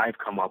what I've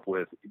come up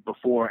with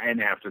before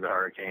and after the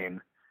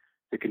hurricane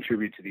to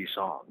contribute to these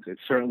songs. It's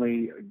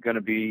certainly going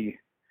to be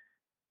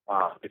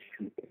a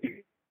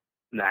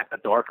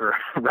darker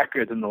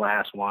record than the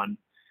last one.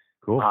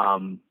 Cool.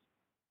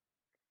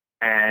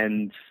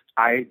 And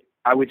I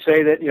would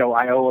say that,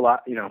 I owe a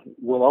lot,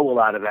 we'll owe a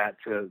lot of that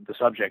to the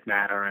subject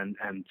matter and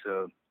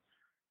to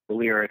the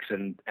lyrics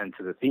and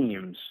to the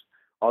themes.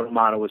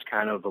 Automata was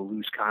kind of a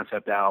loose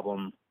concept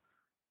album.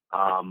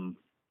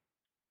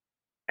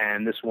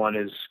 And this one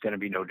is going to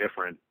be no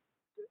different.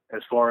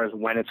 As far as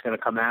when it's going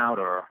to come out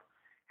or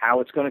how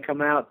it's going to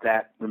come out,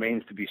 that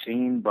remains to be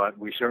seen, but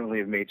we certainly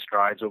have made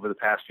strides over the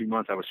past few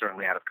months. I was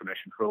certainly out of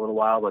commission for a little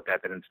while, but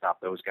that didn't stop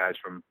those guys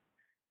from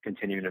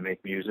continuing to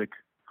make music.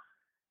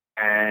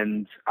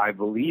 And I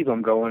believe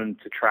I'm going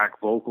to track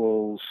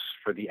vocals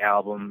for the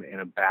album in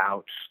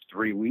about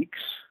 3 weeks.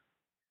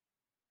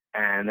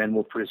 And then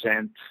we'll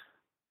present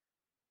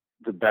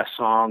the best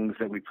songs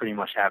that we pretty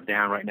much have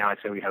down right now. I'd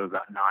say we have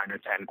about 9 or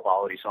 10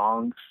 quality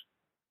songs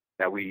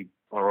that we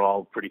are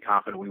all pretty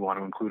confident we want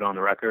to include on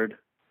the record.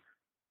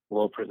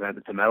 We'll present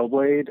it to Metal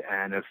Blade,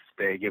 and if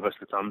they give us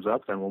the thumbs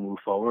up, then we'll move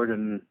forward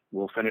and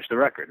we'll finish the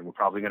record. And we're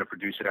probably going to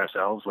produce it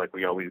ourselves like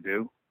we always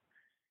do.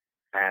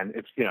 And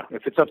if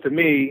it's up to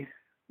me,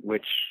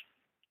 which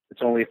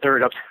it's only a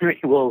third up to me,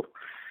 we'll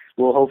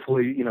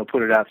hopefully,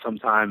 put it out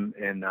sometime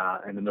in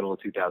the middle of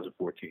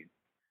 2014.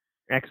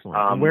 Excellent.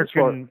 And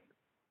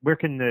where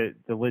can the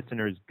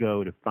listeners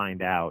go to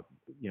find out,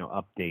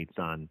 updates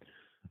on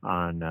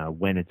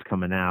when it's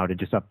coming out and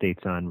just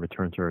updates on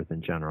Return to Earth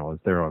in general? Is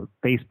there a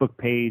Facebook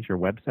page or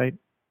website?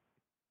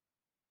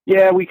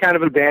 Yeah, we kind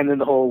of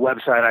abandoned the whole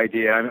website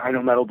idea. I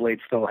know Metal Blade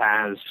still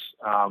has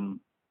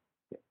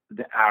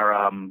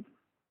our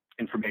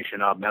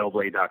information up,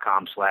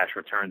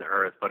 metalblade.com/return to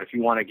earth. But if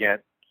you want to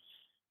get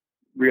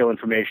real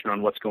information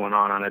on what's going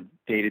on a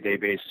day-to-day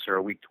basis or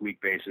a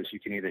week-to-week basis, you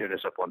can either hit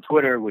us up on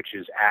Twitter, which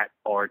is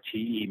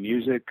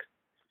 @RTEmusic,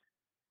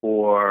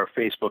 or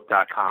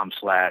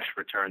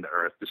facebook.com/return to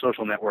earth. The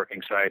social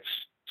networking sites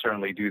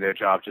certainly do their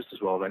job just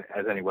as well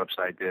as any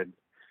website did.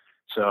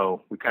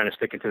 So we kind of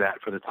sticking to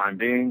that for the time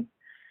being.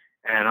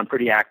 And I'm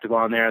pretty active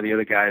on there. The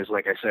other guys,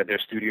 like I said, they're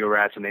studio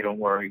rats and they don't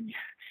worry.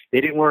 They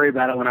didn't worry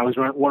about it when I was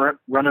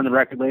running the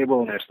record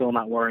label, and they're still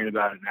not worrying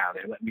about it now.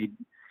 They let me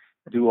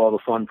do all the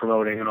fun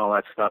promoting and all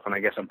that stuff, and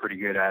I guess I'm pretty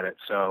good at it.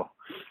 So,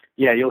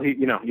 yeah, you'll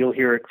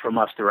hear it from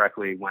us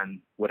directly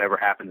when whatever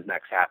happens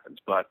next happens.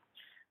 But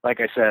like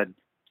I said,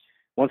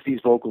 once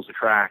these vocals are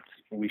tracked,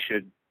 we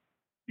should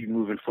be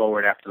moving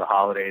forward after the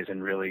holidays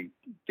and really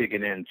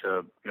digging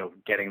into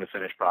getting the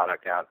finished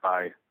product out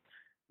by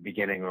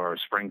beginning or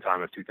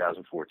springtime of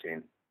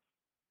 2014.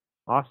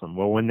 Awesome.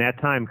 Well, when that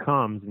time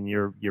comes and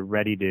you're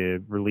ready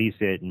to release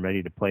it and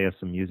ready to play us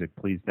some music,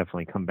 please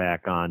definitely come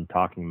back on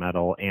Talking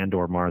Metal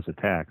and/or Mars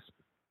Attacks.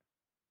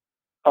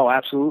 Oh,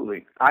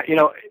 absolutely.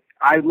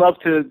 I love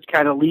to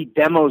kind of leak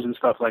demos and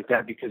stuff like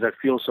that because I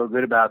feel so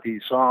good about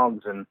these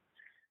songs, and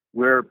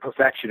we're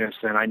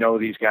perfectionists, and I know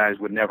these guys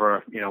would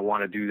never,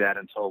 want to do that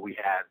until we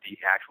had the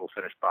actual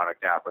finished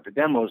product out. But the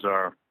demos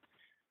are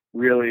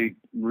really,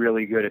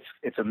 really good.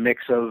 It's a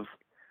mix of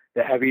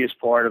the heaviest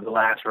part of the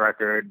last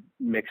record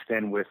mixed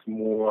in with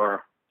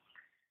more,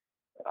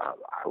 I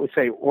would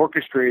say,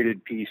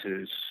 orchestrated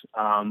pieces.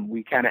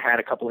 We kind of had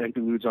a couple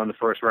interludes on the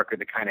first record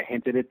that kind of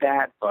hinted at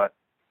that, but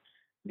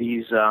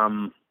these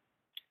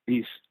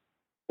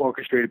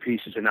orchestrated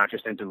pieces are not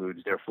just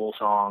interludes; they're full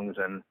songs,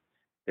 and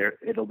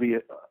it'll be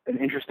an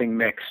interesting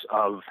mix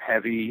of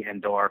heavy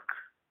and dark,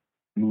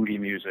 moody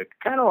music,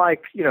 kind of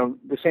like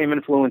the same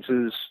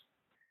influences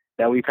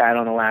that we've had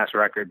on the last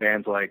record.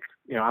 Bands like,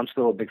 I'm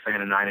still a big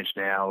fan of Nine Inch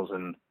Nails,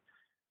 and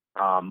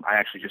I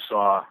actually just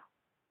saw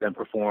them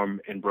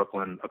perform in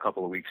Brooklyn a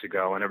couple of weeks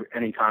ago. And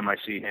anytime I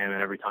see him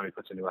and every time he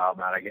puts a new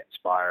album out, I get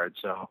inspired.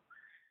 So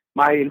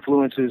my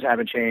influences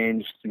haven't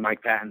changed.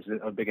 Mike Patton's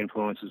a big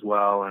influence as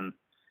well. And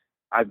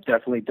I've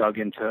definitely dug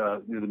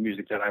into the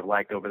music that I've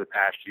liked over the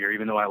past year.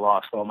 Even though I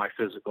lost all my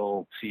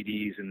physical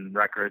CDs and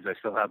records, I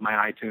still have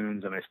my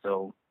iTunes, and I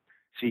still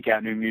seek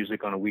out new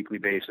music on a weekly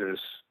basis.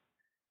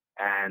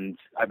 And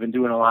I've been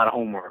doing a lot of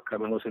homework. I've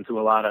been listening to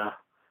a lot of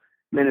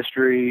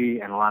Ministry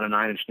and a lot of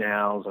Nine Inch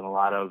Nails and a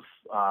lot of,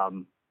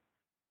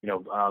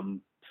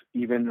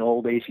 even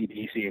old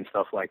AC/DC and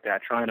stuff like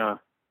that, trying to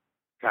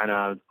kind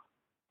of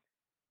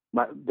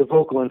the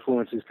vocal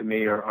influences to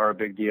me are a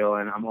big deal,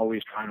 and I'm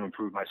always trying to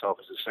improve myself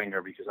as a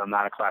singer because I'm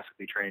not a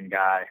classically trained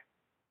guy,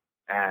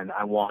 and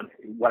I want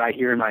what I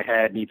hear in my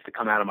head needs to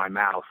come out of my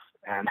mouth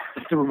and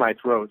through my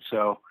throat.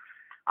 So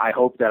I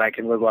hope that I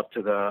can live up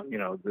to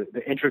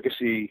the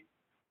intricacy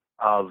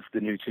of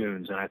the new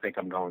tunes, and I think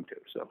I'm going to.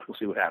 So we'll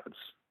see what happens.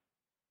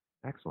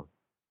 Excellent.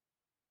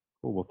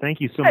 Cool. Well, thank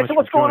you so Hey, much. so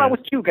what's going on us.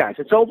 with you guys?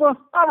 It's over?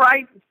 All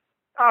right.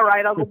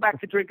 I'll go back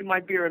to drinking my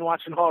beer and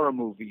watching horror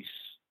movies.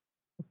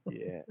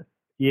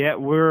 Yeah,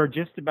 we're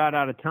just about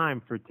out of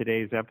time for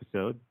today's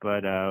episode,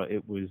 but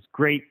it was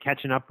great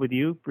catching up with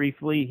you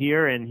briefly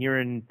here and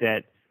hearing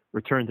that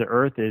Return to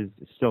Earth is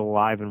still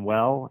alive and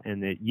well,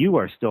 and that you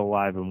are still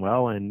alive and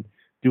well and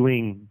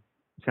doing,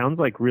 sounds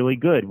like, really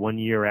good 1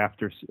 year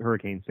after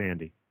Hurricane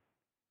Sandy.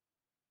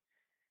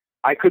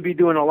 I could be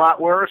doing a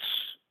lot worse,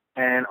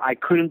 and I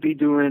couldn't be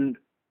doing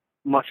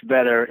much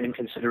better in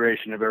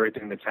consideration of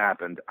everything that's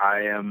happened.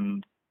 I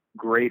am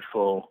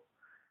grateful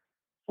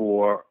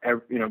for,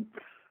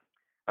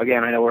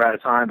 again, I know we're out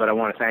of time, but I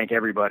want to thank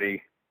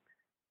everybody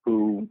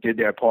who did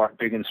their part,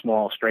 big and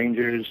small,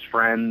 strangers,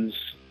 friends,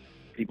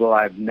 people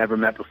I've never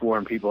met before,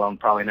 and people I'll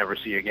probably never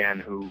see again,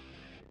 who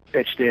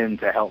pitched in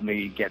to help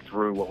me get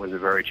through what was a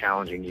very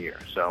challenging year.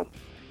 So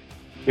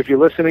if you're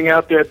listening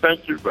out there,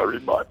 thank you very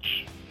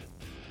much.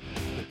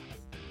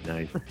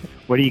 Nice.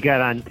 What do you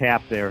got on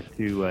tap there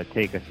to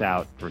take us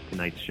out for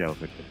tonight's show,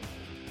 Victor?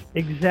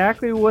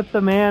 Exactly what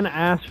the man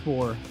asked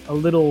for. A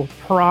little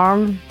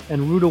Prong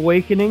and Rude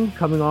Awakening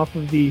coming off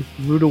of the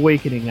Rude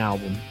Awakening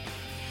album.